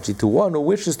analogy to one who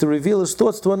wishes to reveal his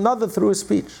thoughts to another through his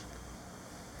speech.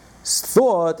 His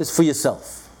thought is for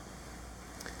yourself.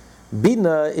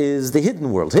 Bina is the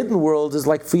hidden world. Hidden world is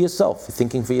like for yourself. You're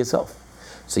thinking for yourself.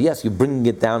 So yes, you're bringing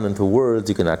it down into words,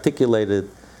 you can articulate it,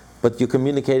 but you're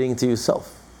communicating to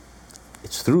yourself.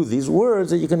 It's through these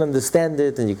words that you can understand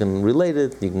it, and you can relate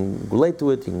it, you can relate to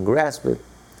it, you can grasp it.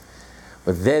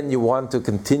 But then you want to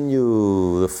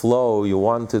continue the flow, you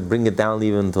want to bring it down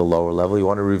even to a lower level, you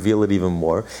want to reveal it even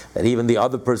more, that even the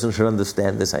other person should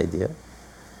understand this idea.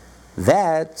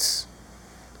 That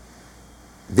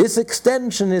this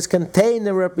extension is contained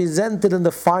and represented in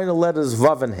the final letters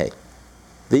Vav and Hey.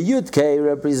 The Yud K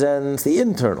represents the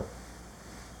internal.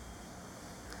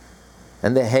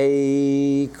 And the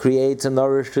Hey creates and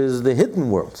nourishes the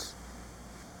hidden worlds.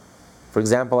 For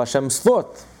example, Hashem's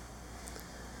thought.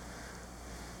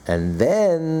 And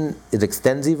then it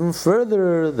extends even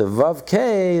further, the Vav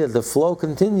K, the flow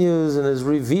continues and is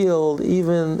revealed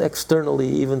even externally,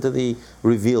 even to the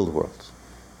revealed world.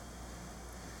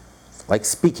 Like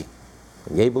speaking.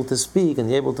 You're able to speak and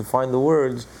you're able to find the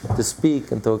words to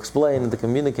speak and to explain and to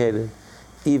communicate it,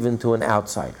 even to an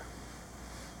outsider.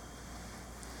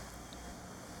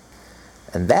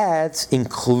 And that's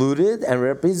included and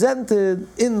represented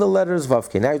in the letters Vav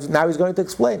K. Now he's going to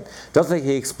explain. Just like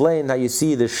he explained how you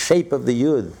see the shape of the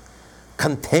Yud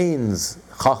contains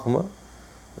Chachma,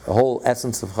 the whole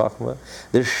essence of Chachma.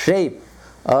 The shape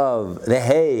of the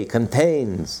Hey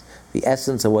contains the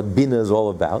essence of what Bina is all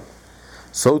about.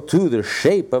 So too the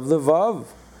shape of the Vav.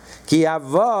 Ki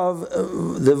HaVav,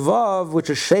 the Vav, which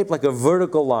is shaped like a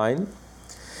vertical line,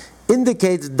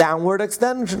 indicates downward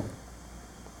extension.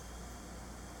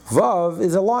 Vav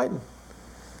is a line.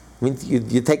 I mean,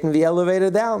 you're taking the elevator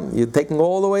down. You're taking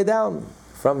all the way down.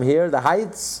 From here, the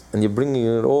heights, and you're bringing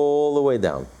it all the way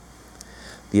down.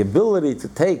 The ability to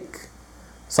take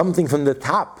something from the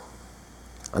top,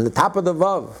 on the top of the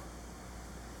Vav,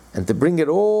 and to bring it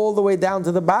all the way down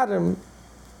to the bottom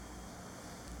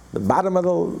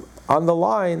of on the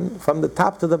line, from the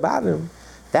top to the bottom,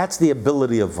 that's the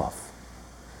ability of Vav.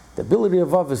 The ability of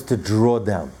Vav is to draw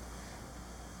down,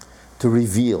 to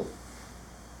reveal.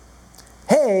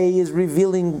 Hey is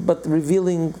revealing, but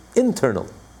revealing internal,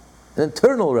 an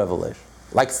internal revelation,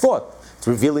 like thought. It's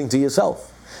revealing to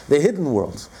yourself the hidden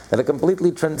worlds that are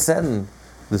completely transcend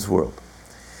this world.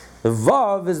 The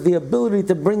Vav is the ability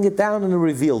to bring it down in a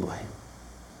revealed way,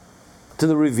 to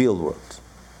the revealed world.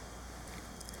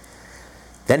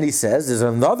 Then he says there's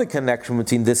another connection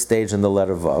between this stage and the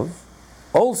letter Vav.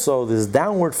 Also, this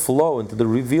downward flow into the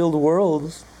revealed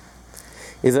worlds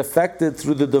is affected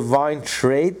through the divine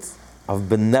trait of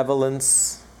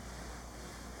benevolence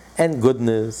and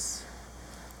goodness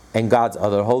and God's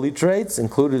other holy traits,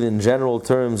 included in general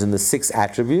terms in the 6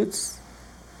 attributes,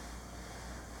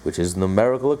 which is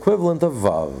numerical equivalent of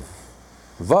Vav.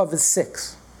 Vav is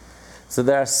 6. So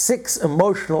there are 6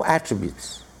 emotional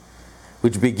attributes,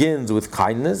 which begins with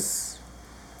kindness,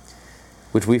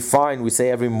 which we say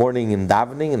every morning in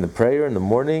davening, in the prayer in the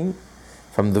morning,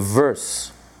 from the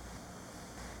verse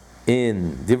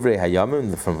in Divrei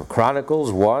Hayamim, from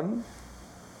Chronicles 1,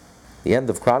 the end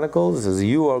of Chronicles, it says,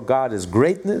 you, O God, is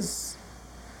greatness.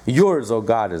 Yours, O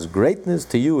God, is greatness.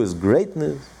 To you is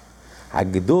greatness.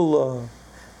 Hagedullah,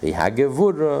 the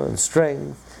Hagevura, and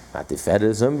strength.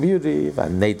 Vatifedus, and beauty.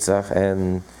 Vanetzach,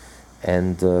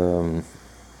 and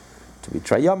to be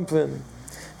triumphant.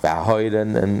 Vahoid,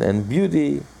 and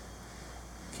beauty.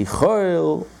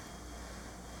 Kichoil,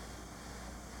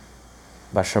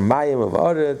 Bashamayim of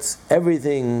Aretz,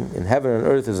 everything in heaven and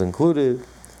earth is included,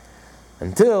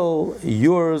 until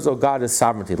yours, O God, is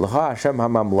sovereignty. L'cha Hashem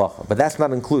hamamlacha. But that's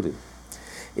not included.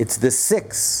 It's the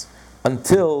 6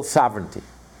 until sovereignty,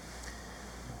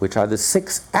 which are the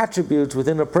 6 attributes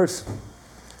within a person.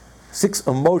 6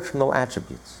 emotional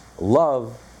attributes.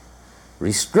 Love,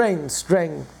 restraint,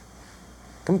 strength,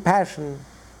 compassion,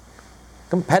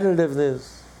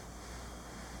 competitiveness,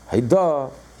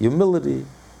 haidah, humility,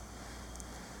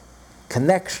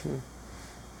 connection,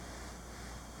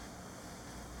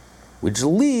 which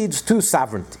leads to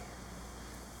sovereignty.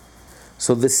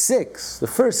 So the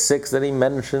first 6 that he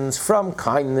mentions, from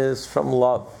kindness, from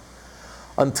love,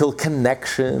 until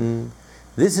connection,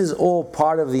 this is all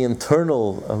part of the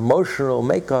internal emotional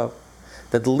makeup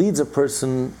that leads a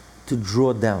person to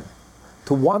draw down,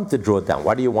 to want to draw down.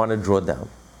 Why do you want to draw down?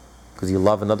 Because you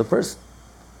love another person.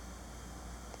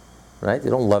 Right? You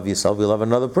don't love yourself, you love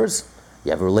another person. You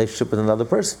have a relationship with another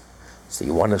person. So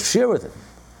you want to share with him.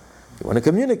 You want to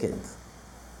communicate.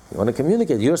 You want to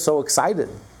communicate. You're so excited.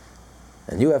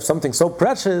 And you have something so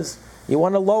precious. You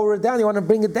want to lower it down. You want to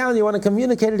bring it down. You want to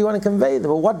communicate it. You want to convey it.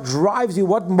 But what drives you?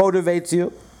 What motivates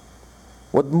you?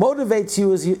 What motivates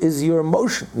you is your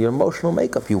emotion, your emotional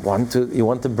makeup. You want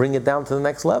to bring it down to the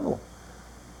next level.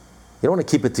 You don't want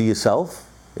to keep it to yourself.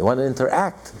 You want to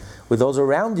interact with those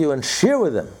around you and share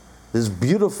with them this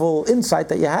beautiful insight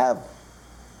that you have.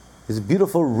 This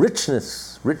beautiful rich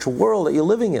world that you're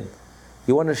living in.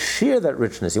 You want to share that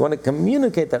richness. You want to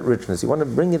communicate that richness. You want to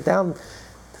bring it down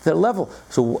their level.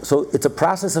 So it's a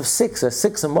process of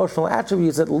six emotional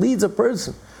attributes that leads a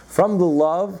person from the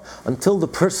love until the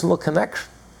personal connection.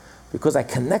 Because I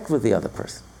connect with the other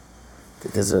person.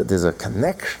 There's a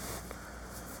connection.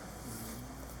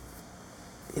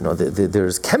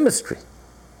 There's chemistry.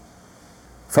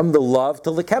 From the love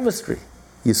to the chemistry.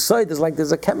 You say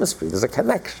there's a chemistry, there's a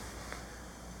connection.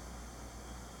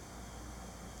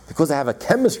 Because I have a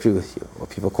chemistry with you, what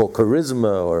people call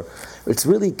charisma, or it's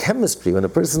really chemistry, when a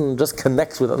person just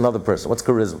connects with another person. What's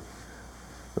charisma?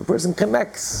 The person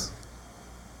connects.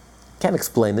 Can't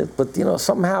explain it, but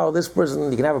somehow this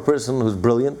person, you can have a person who's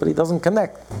brilliant, but he doesn't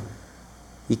connect.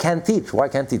 He can't teach. Why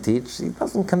can't he teach? He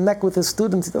doesn't connect with his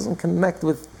students, he doesn't connect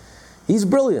with... He's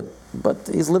brilliant, but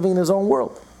he's living in his own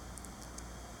world.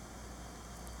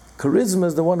 Charisma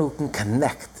is the one who can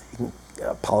connect.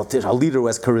 A politician, a leader who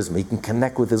has charisma, he can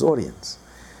connect with his audience.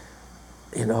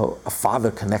 A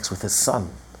father connects with his son.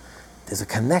 There's a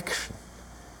connection.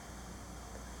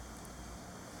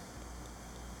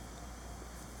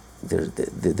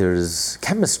 There's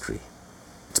chemistry.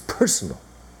 It's personal.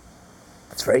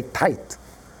 It's very tight.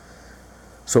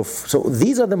 So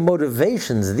these are the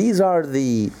motivations. This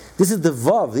is the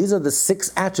vav. These are the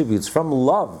 6 attributes from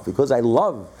love, because I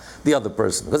love the other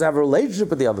person, because I have a relationship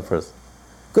with the other person,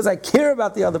 because I care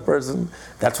about the other person.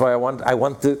 That's why I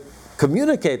want to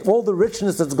communicate all the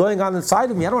richness that's going on inside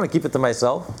of me. I don't want to keep it to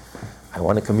myself. I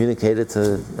want to communicate it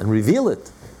and reveal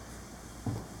it.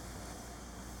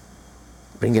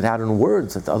 Bring it out in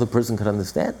words that the other person can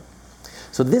understand.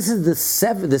 So this is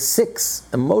the 6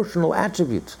 emotional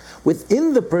attributes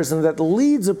within the person that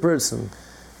leads a person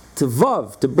to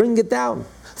vav, to bring it down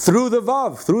through the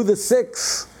vav, through the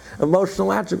 6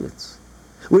 emotional attributes,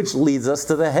 which leads us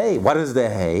to the hay. What is the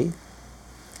hay?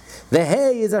 The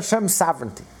hay is Hashem's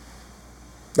sovereignty.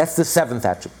 That's the 7th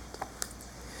attribute.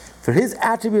 For his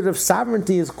attribute of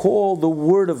sovereignty is called the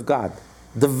Word of God,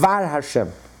 Devar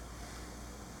Hashem.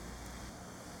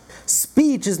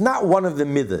 Speech is not one of the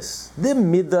midas. The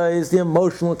midas, the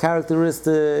emotional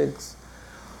characteristics,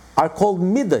 are called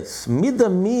midas. Midah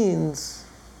means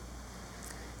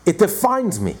it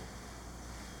defines me.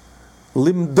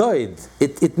 Limdoid,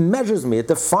 it measures me, it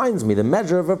defines me. The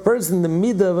measure of a person, the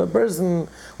midah of a person,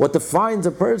 what defines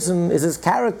a person is his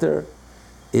character,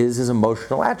 is his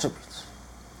emotional attributes.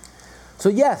 So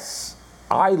yes,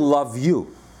 I love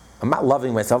you. I'm not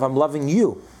loving myself, I'm loving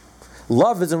you.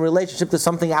 Love is in relationship to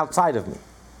something outside of me.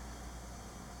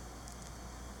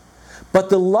 But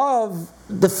the love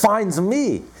defines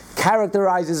me,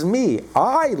 characterizes me.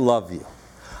 I love you.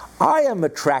 I am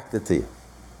attracted to you.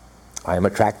 I am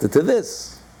attracted to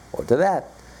this or to that.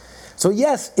 So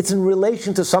yes, it's in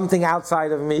relation to something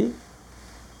outside of me,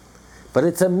 but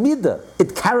it's a midah.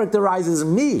 It characterizes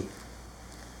me.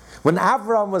 When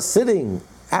Avraham was sitting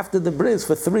after the bris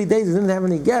for 3 days, he didn't have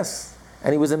any guests.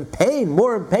 And he was in pain,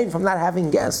 more in pain from not having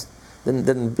guests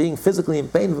than being physically in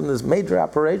pain from this major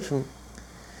operation.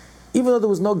 Even though there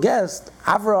was no guest,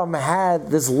 Avraham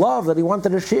had this love that he wanted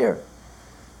to share.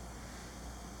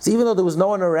 So even though there was no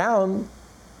one around,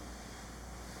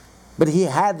 but he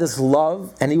had this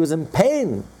love, and he was in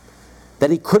pain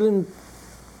that he couldn't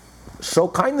show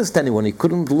kindness to anyone, he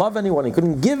couldn't love anyone, he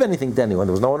couldn't give anything to anyone,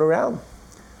 there was no one around.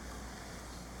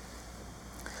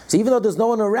 So even though there's no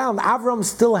one around, Avram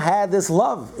still had this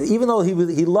love. Even though he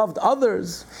loved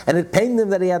others, and it pained him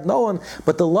that he had no one,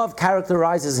 but the love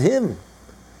characterizes him.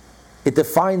 It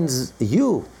defines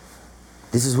you.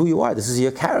 This is who you are. This is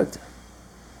your character.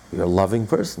 You're a loving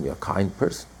person. You're a kind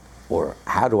person. Or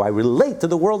how do I relate to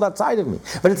the world outside of me?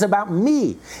 But it's about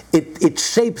me. It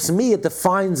shapes me. It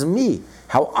defines me.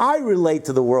 How I relate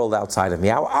to the world outside of me.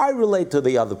 How I relate to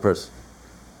the other person.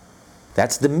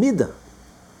 That's the midah.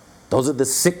 Those are the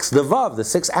 6 vav, the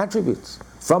 6 attributes.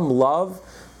 From love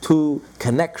to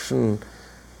connection,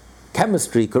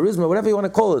 chemistry, charisma, whatever you want to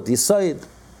call it, yesod.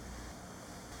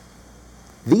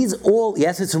 These all,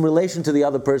 yes, it's in relation to the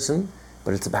other person,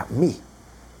 but it's about me.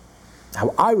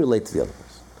 How I relate to the other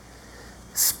person.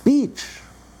 Speech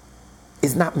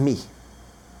is not me.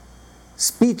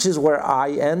 Speech is where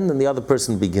I end and the other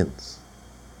person begins.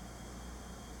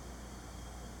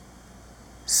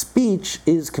 Speech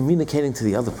is communicating to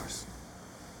the other person,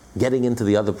 getting into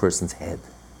the other person's head,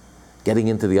 getting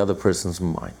into the other person's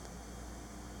mind.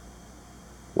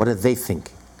 What are they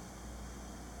thinking?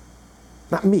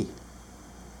 Not me.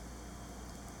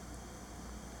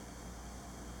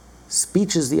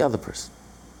 Speech is the other person.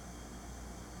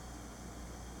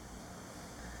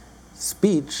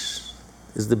 Speech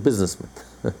is the businessman,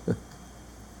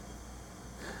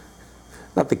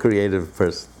 not the creative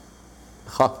person.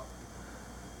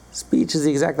 Speech is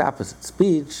the exact opposite.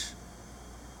 Speech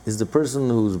is the person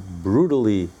who's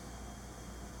brutally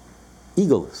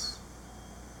egoless.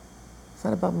 It's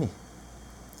not about me.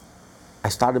 I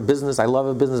start a business, I love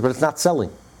a business, but it's not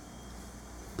selling.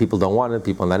 People don't want it,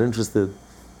 people are not interested.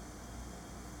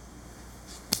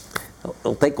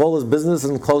 He'll take all his business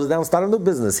and close it down, start a new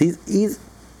business. He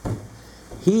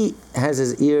has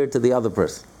his ear to the other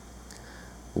person.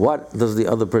 What does the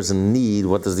other person need?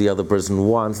 What does the other person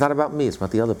want? It's not about me, it's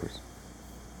about the other person.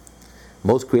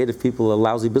 Most creative people are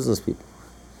lousy business people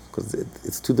because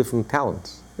it's two different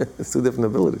talents. It's two different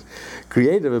abilities.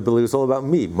 Creative ability is all about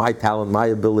me, my talent, my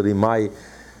ability,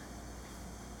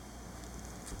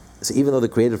 So even though the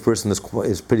creative person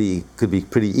could be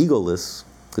pretty egoless,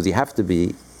 because you have to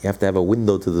have a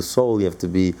window to the soul, you have to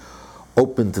be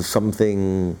open to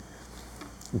something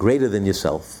greater than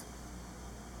yourself.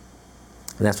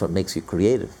 And that's what makes you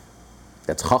creative.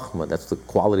 That's chachma, that's the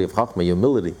quality of chachma,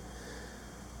 humility.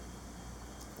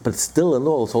 But still in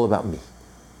all, it's all about me.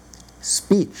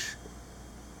 Speech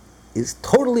is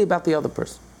totally about the other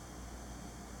person.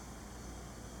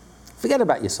 Forget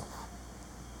about yourself.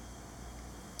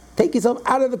 Take yourself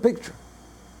out of the picture.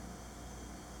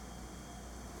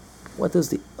 What does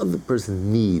the other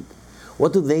person need?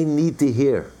 What do they need to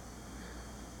hear?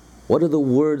 What are the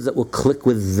words that will click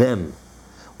with them?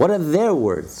 What are their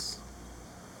words?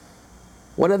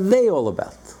 What are they all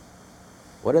about?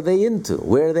 What are they into?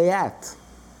 Where are they at?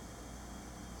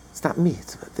 It's not me,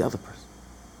 it's about the other person.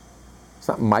 It's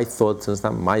not my thoughts, it's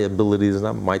not my abilities, it's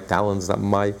not my talents,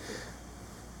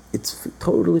 it's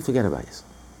totally forget about yourself.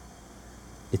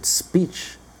 Its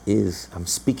speech is, I'm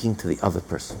speaking to the other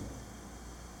person.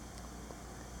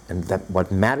 And that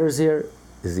what matters here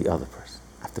is the other person.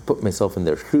 I have to put myself in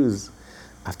their shoes,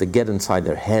 I have to get inside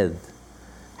their head,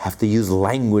 I have to use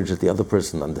language that the other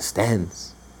person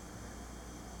understands.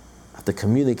 I have to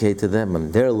communicate to them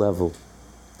on their level.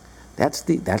 That's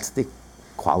the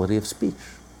quality of speech.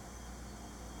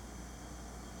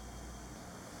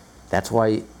 That's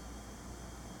why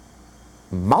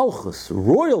Malchus,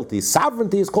 royalty,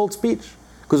 sovereignty is called speech.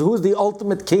 Because who's the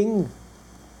ultimate king?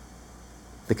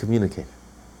 The communicator.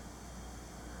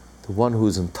 The one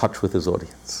who's in touch with his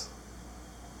audience.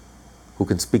 Who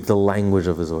can speak the language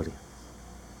of his audience.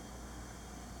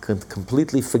 Can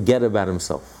completely forget about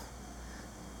himself.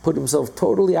 Put himself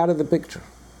totally out of the picture.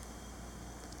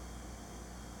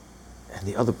 And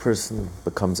the other person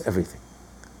becomes everything.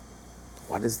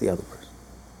 What is the other person?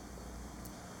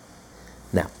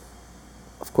 Now,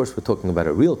 of course we're talking about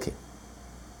a real king.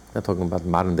 We're not talking about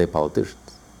modern day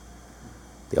politicians.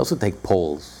 They also take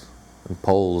polls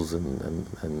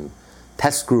and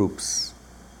test groups,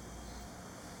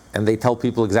 and they tell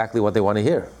people exactly what they want to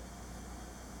hear.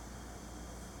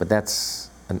 But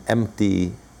that's an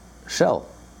empty shell,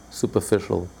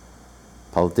 superficial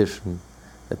politician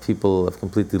that people have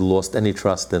completely lost any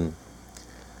trust in,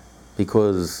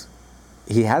 because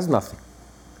he has nothing.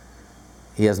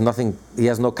 He has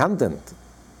no content.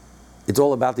 It's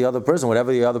all about the other person,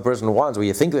 whatever the other person wants, or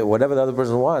you think that whatever the other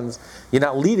person wants, you're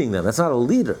not leading them. That's not a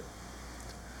leader.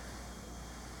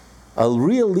 A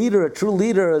real leader, a true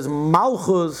leader, is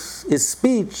malchus, is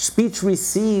speech. Speech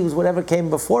receives whatever came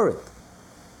before it.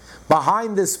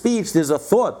 Behind the speech there's a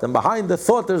thought, and behind the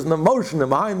thought there's an emotion, and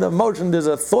behind the emotion there's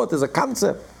a thought, there's a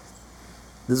concept.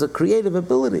 There's a creative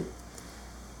ability.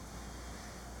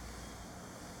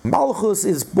 Malchus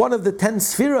is one of the 10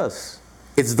 spheres.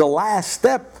 It's the last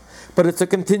step, but it's a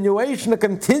continuation, a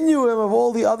continuum of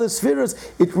all the other spheres.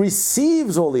 It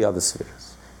receives all the other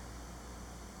spheres.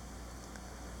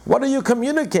 What are you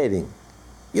communicating?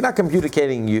 You're not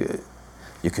communicating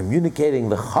you're communicating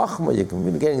the chachma, you're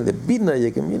communicating the bina, you're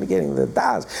communicating the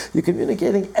das, you're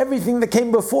communicating everything that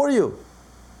came before you.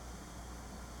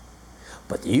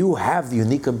 But you have the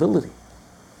unique ability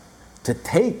to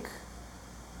take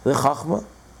the chachma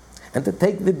and to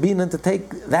take the bina and to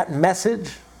take that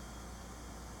message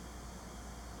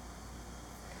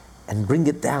and bring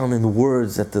it down in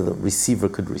words that the receiver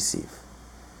could receive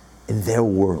in their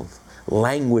world,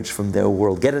 language from their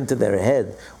world, get into their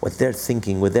head, what they're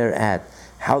thinking, where they're at,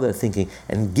 how they're thinking,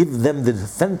 and give them the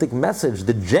authentic message,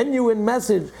 the genuine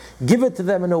message, give it to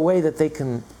them in a way that they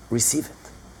can receive it.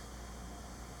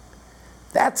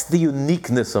 That's the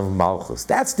uniqueness of Malchus.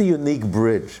 That's the unique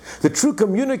bridge. The true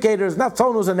communicator is not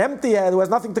someone who's an empty head, who has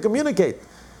nothing to communicate.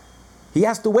 He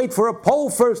has to wait for a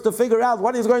poll first to figure out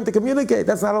what he's going to communicate.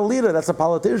 That's not a leader, that's a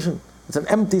politician. It's an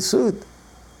empty suit.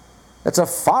 That's a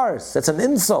farce, that's an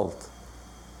insult.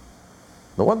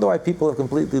 No wonder why people have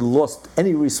completely lost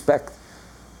any respect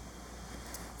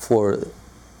for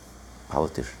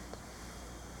politicians.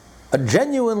 A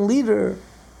genuine leader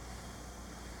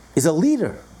is a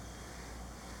leader.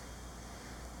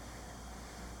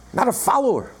 not a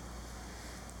follower.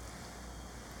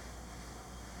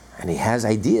 And he has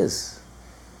ideas,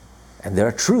 and there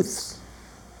are truths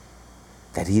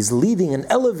that he's leading and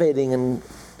elevating and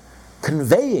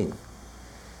conveying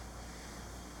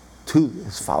to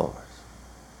his followers.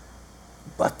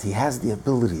 But he has the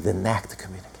ability, the knack to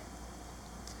communicate.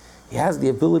 He has the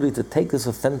ability to take this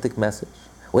authentic message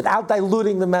without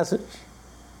diluting the message,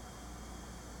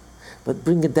 but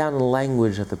bring it down in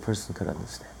language that the person could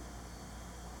understand.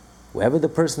 Wherever the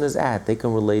person is at, they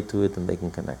can relate to it and they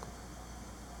can connect with it.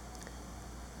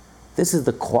 This is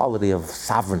the quality of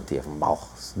sovereignty of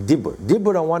Malchus. Dibur.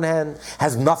 Dibur on one hand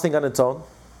has nothing on its own.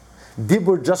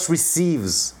 Dibur just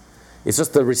receives. It's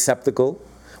just a receptacle.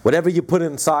 Whatever you put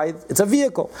inside, it's a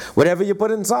vehicle. Whatever you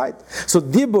put inside. So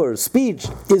dibur, speech,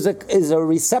 is a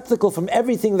receptacle from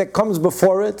everything that comes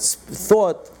before it.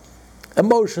 Thought,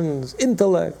 emotions,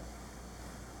 intellect,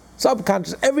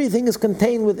 subconscious. Everything is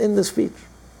contained within the speech.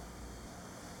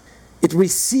 It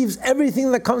receives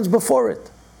everything that comes before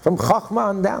it, from Chachma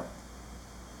on down.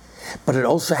 But it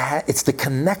also it's the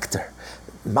connector.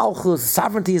 Malchus,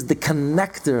 sovereignty, is the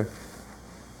connector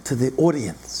to the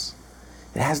audience.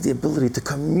 It has the ability to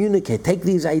communicate, take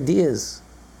these ideas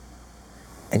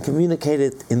and communicate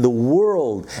it in the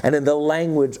world and in the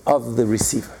language of the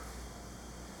receiver.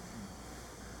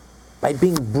 By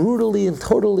being brutally and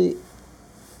totally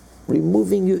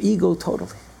removing your ego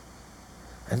totally.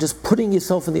 And just putting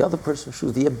yourself in the other person's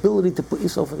shoes, the ability to put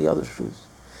yourself in the other shoes,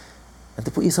 and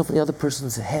to put yourself in the other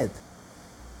person's head,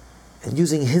 and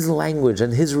using his language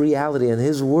and his reality and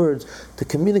his words to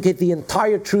communicate the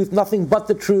entire truth, nothing but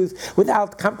the truth,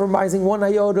 without compromising one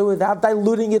iota, without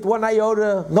diluting it one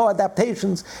iota, no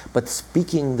adaptations, but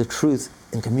speaking the truth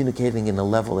and communicating in a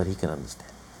level that he can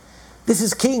understand. This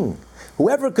is king.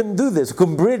 Whoever can do this, who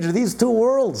can bridge these two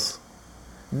worlds.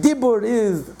 Dibur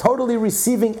is totally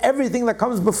receiving everything that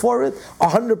comes before it,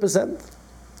 100%.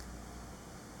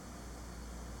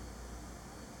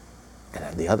 And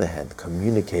on the other hand,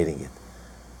 communicating it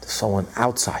to someone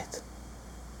outside,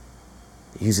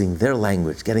 using their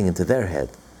language, getting into their head.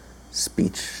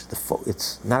 Speech,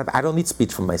 it's not. I don't need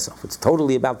speech for myself. It's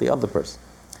totally about the other person.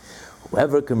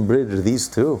 Whoever can bridge these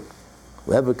two,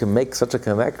 whoever can make such a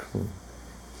connection,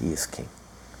 he is king.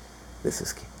 This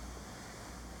is king.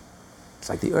 It's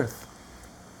like the earth.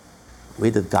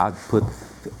 Where did God put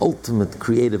the ultimate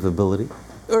creative ability?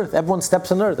 Earth. Everyone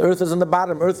steps on earth. Earth is in the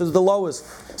bottom. Earth is the lowest.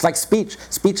 It's like speech.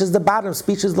 Speech is the bottom.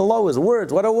 Speech is the lowest.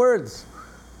 Words. What are words?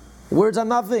 Words are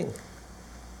nothing.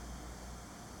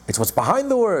 It's what's behind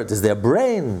the words. Is there a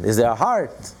brain? Is there a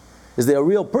heart? Is there a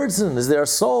real person? Is there a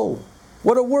soul?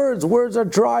 What are words? Words are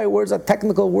dry. Words are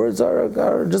technical. Words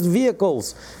are just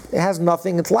vehicles. It has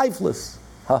nothing. It's lifeless.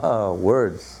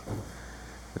 Words.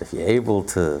 But if you're able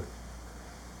to,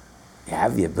 you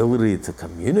have the ability to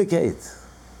communicate,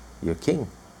 you're king.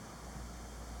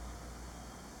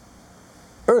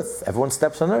 Earth, everyone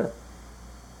steps on earth.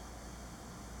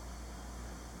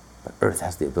 But earth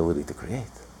has the ability to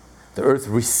create. The earth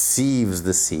receives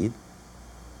the seed,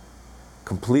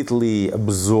 completely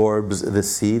absorbs the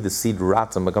seed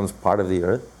rots and becomes part of the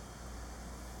earth.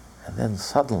 And then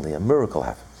suddenly a miracle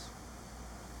happens.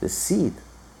 The seed,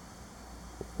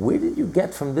 where did you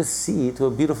get from this seed to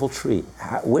a beautiful tree?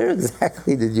 Where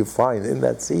exactly did you find in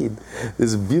that seed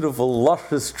this beautiful,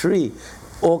 luscious tree?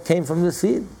 All came from the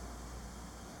seed.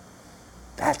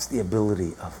 That's the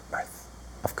ability of earth,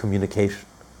 of communication.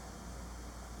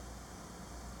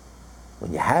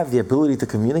 When you have the ability to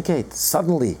communicate,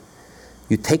 suddenly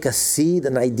you take a seed,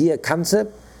 an idea, a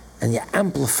concept, and you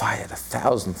amplify it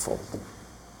 1,000-fold.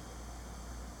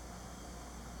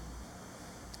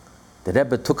 The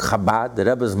Rebbe took Chabad, the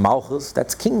Rebbe's Malchus,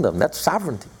 that's kingdom, that's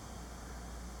sovereignty.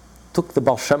 Took the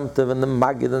Baal Shem Tov and the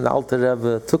Maggid and the Alter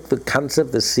Rebbe, took the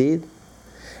concept, the seed,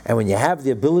 and when you have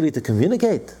the ability to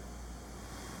communicate,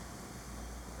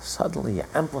 suddenly you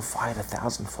amplify it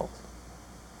 1,000-fold.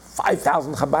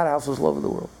 5,000 Chabad houses all over the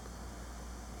world.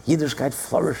 Yiddishkeit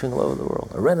flourishing all over the world.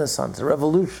 A renaissance, a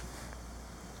revolution.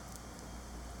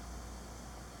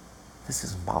 This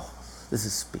is Malchus, this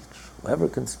is speech. Whoever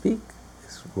can speak,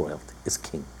 royalty, is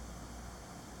king.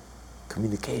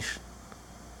 Communication.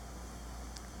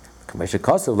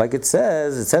 Like it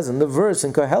says in the verse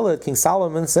in Kohelet, King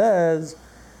Solomon says,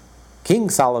 King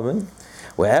Solomon,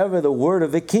 wherever the word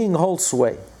of the king holds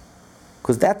sway.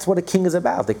 Because that's what a king is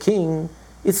about. The king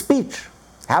is speech.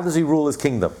 How does he rule his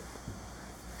kingdom?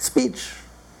 Speech.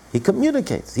 He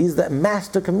communicates. He's the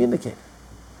master communicator.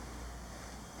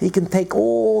 He can take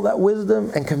all that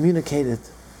wisdom and communicate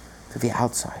it to the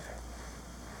outsider.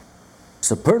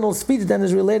 Supernal speech then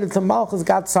is related to Malchus,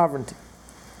 God's sovereignty.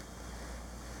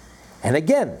 And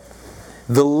again,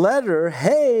 the letter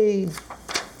Hey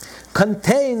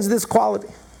contains this quality.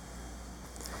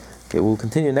 Okay, we'll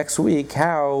continue next week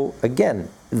how, again,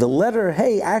 the letter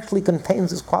Hey actually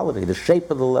contains this quality, the shape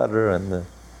of the letter and the...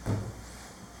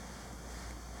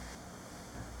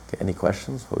 Okay, any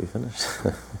questions before we finish?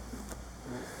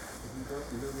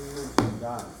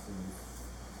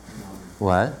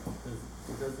 What? It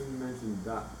doesn't mention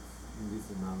that in this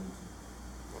analogy.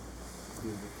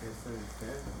 Is the Kesser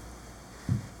instead?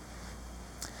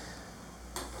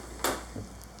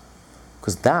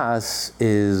 Because das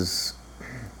is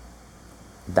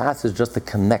just a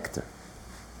connector.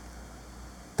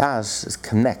 Das is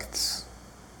connects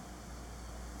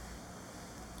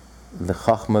the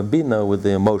Chachma Bina with the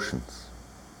emotions,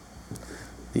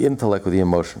 the intellect with the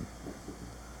emotion.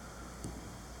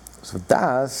 So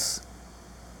das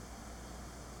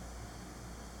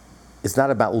is not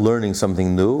about learning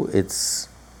something new, it's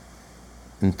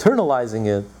internalizing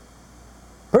it,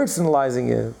 personalizing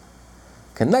it,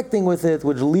 connecting with it,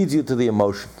 which leads you to the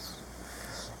emotions.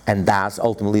 And das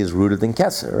ultimately is rooted in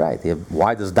Kesser, right?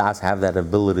 Why does das have that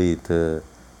ability to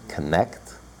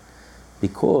connect?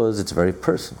 Because it's very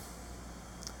personal.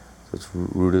 So it's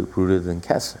rooted in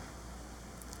Kesser.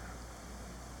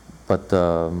 But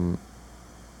so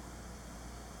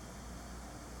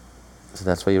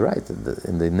that's why you're right.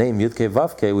 In the name Yud-Kei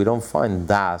Vav-Kei, we don't find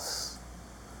das.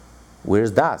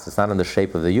 Where's das? It's not in the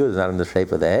shape of the Yud, it's not in the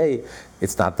shape of the Hey,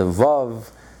 it's not the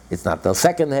Vav, it's not the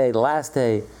second Hey, the last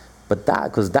Hey, but that,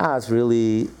 because das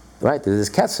really, right, this is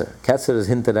Kesser. Kesser is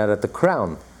hinted at the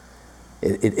crown.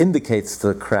 It indicates to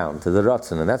the crown, to the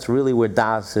Ratzon, and that's really where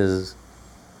das is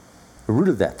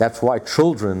rooted at. That's why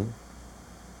children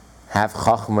have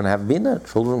Chachma and have Bina.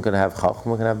 Children can have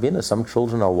Chachma and have Bina. Some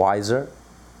children are wiser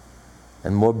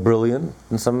and more brilliant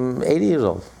than some 80 years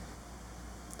old.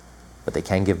 But they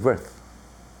can't give birth.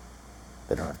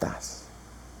 They don't have das.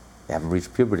 They haven't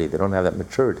reached puberty. They don't have that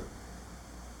maturity.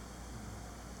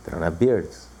 They don't have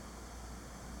beards.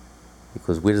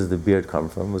 Because where does the beard come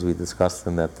from, as we discussed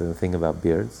in that thing about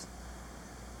beards?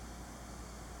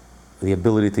 The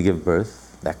ability to give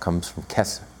birth, that comes from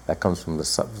Kesser. That comes from the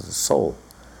soul.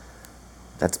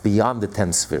 That's beyond the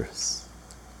 10 spheres.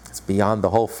 It's beyond the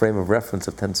whole frame of reference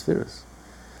of 10 spheres.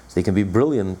 So they can be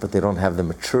brilliant, but they don't have the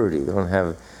maturity. They don't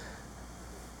have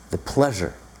the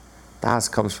pleasure. Das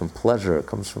comes from pleasure, it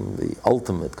comes from the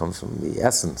ultimate, comes from the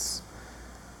essence.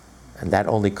 And that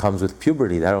only comes with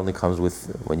puberty, that only comes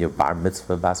with when you're bar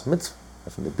mitzvah, bas mitzvah.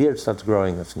 That's when the beard starts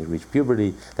growing, that's when you reach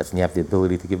puberty, that's when you have the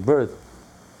ability to give birth.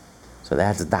 So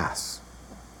that's das.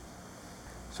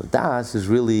 So das is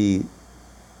really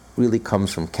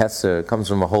comes from Kesser, it comes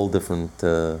from a whole different,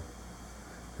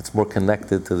 it's more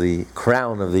connected to the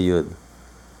crown of the Yud,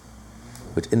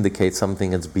 which indicates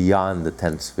something that's beyond the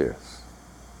 10 spheres.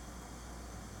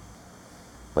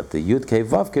 But the Yud-Kei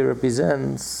Vav-Kei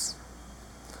represents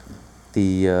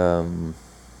the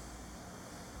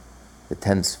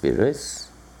 10 spheres,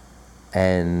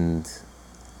 and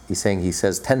he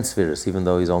says 10 spheres, even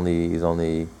though he's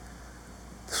only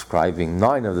describing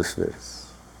 9 of the spheres.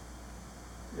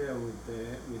 Yeah, with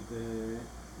the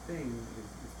thing,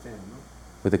 it's 10, no?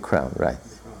 With the crown, right.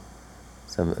 The crown.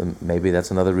 So maybe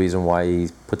that's another reason why he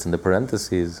puts in the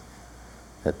parentheses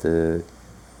that the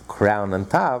crown on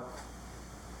top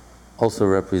also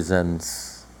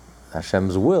represents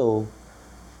Hashem's will,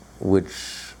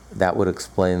 which that would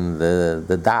explain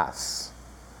the das.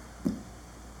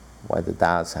 Why the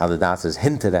das, how the das is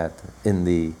hinted at in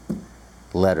the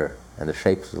letter and the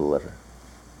shapes of the letter.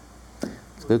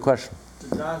 It's a good question.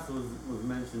 The das was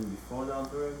mentioned before the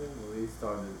Alter Rebbe, or he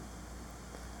started?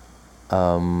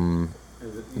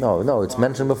 No, it's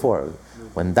mentioned before.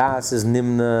 When das is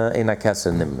nimna, eina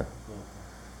keser nimna.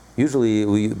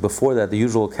 Usually, before that, the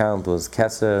usual count was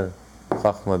keser,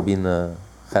 chachma, bina,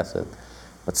 chesed.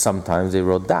 But sometimes they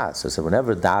wrote das. So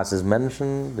whenever das is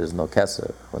mentioned, there's no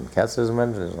keser. When keser is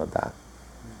mentioned, there's no das.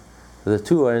 So the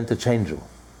two are interchangeable.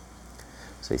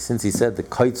 So since he said the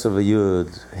kites of a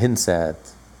yud hints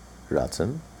at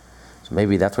Ratzon, so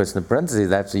maybe that's why it's in the parentheses.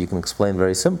 That's you can explain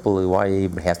very simply why he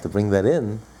has to bring that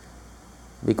in,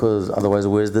 because otherwise,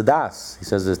 where's the das? He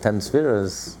says there's 10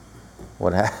 spheres.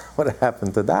 What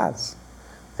happened to das?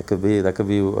 That could be a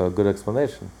good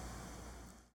explanation.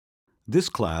 This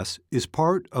class is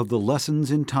part of the Lessons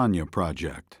in Tanya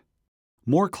project.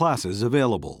 More classes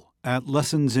available at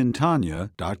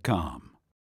lessonsintanya.com.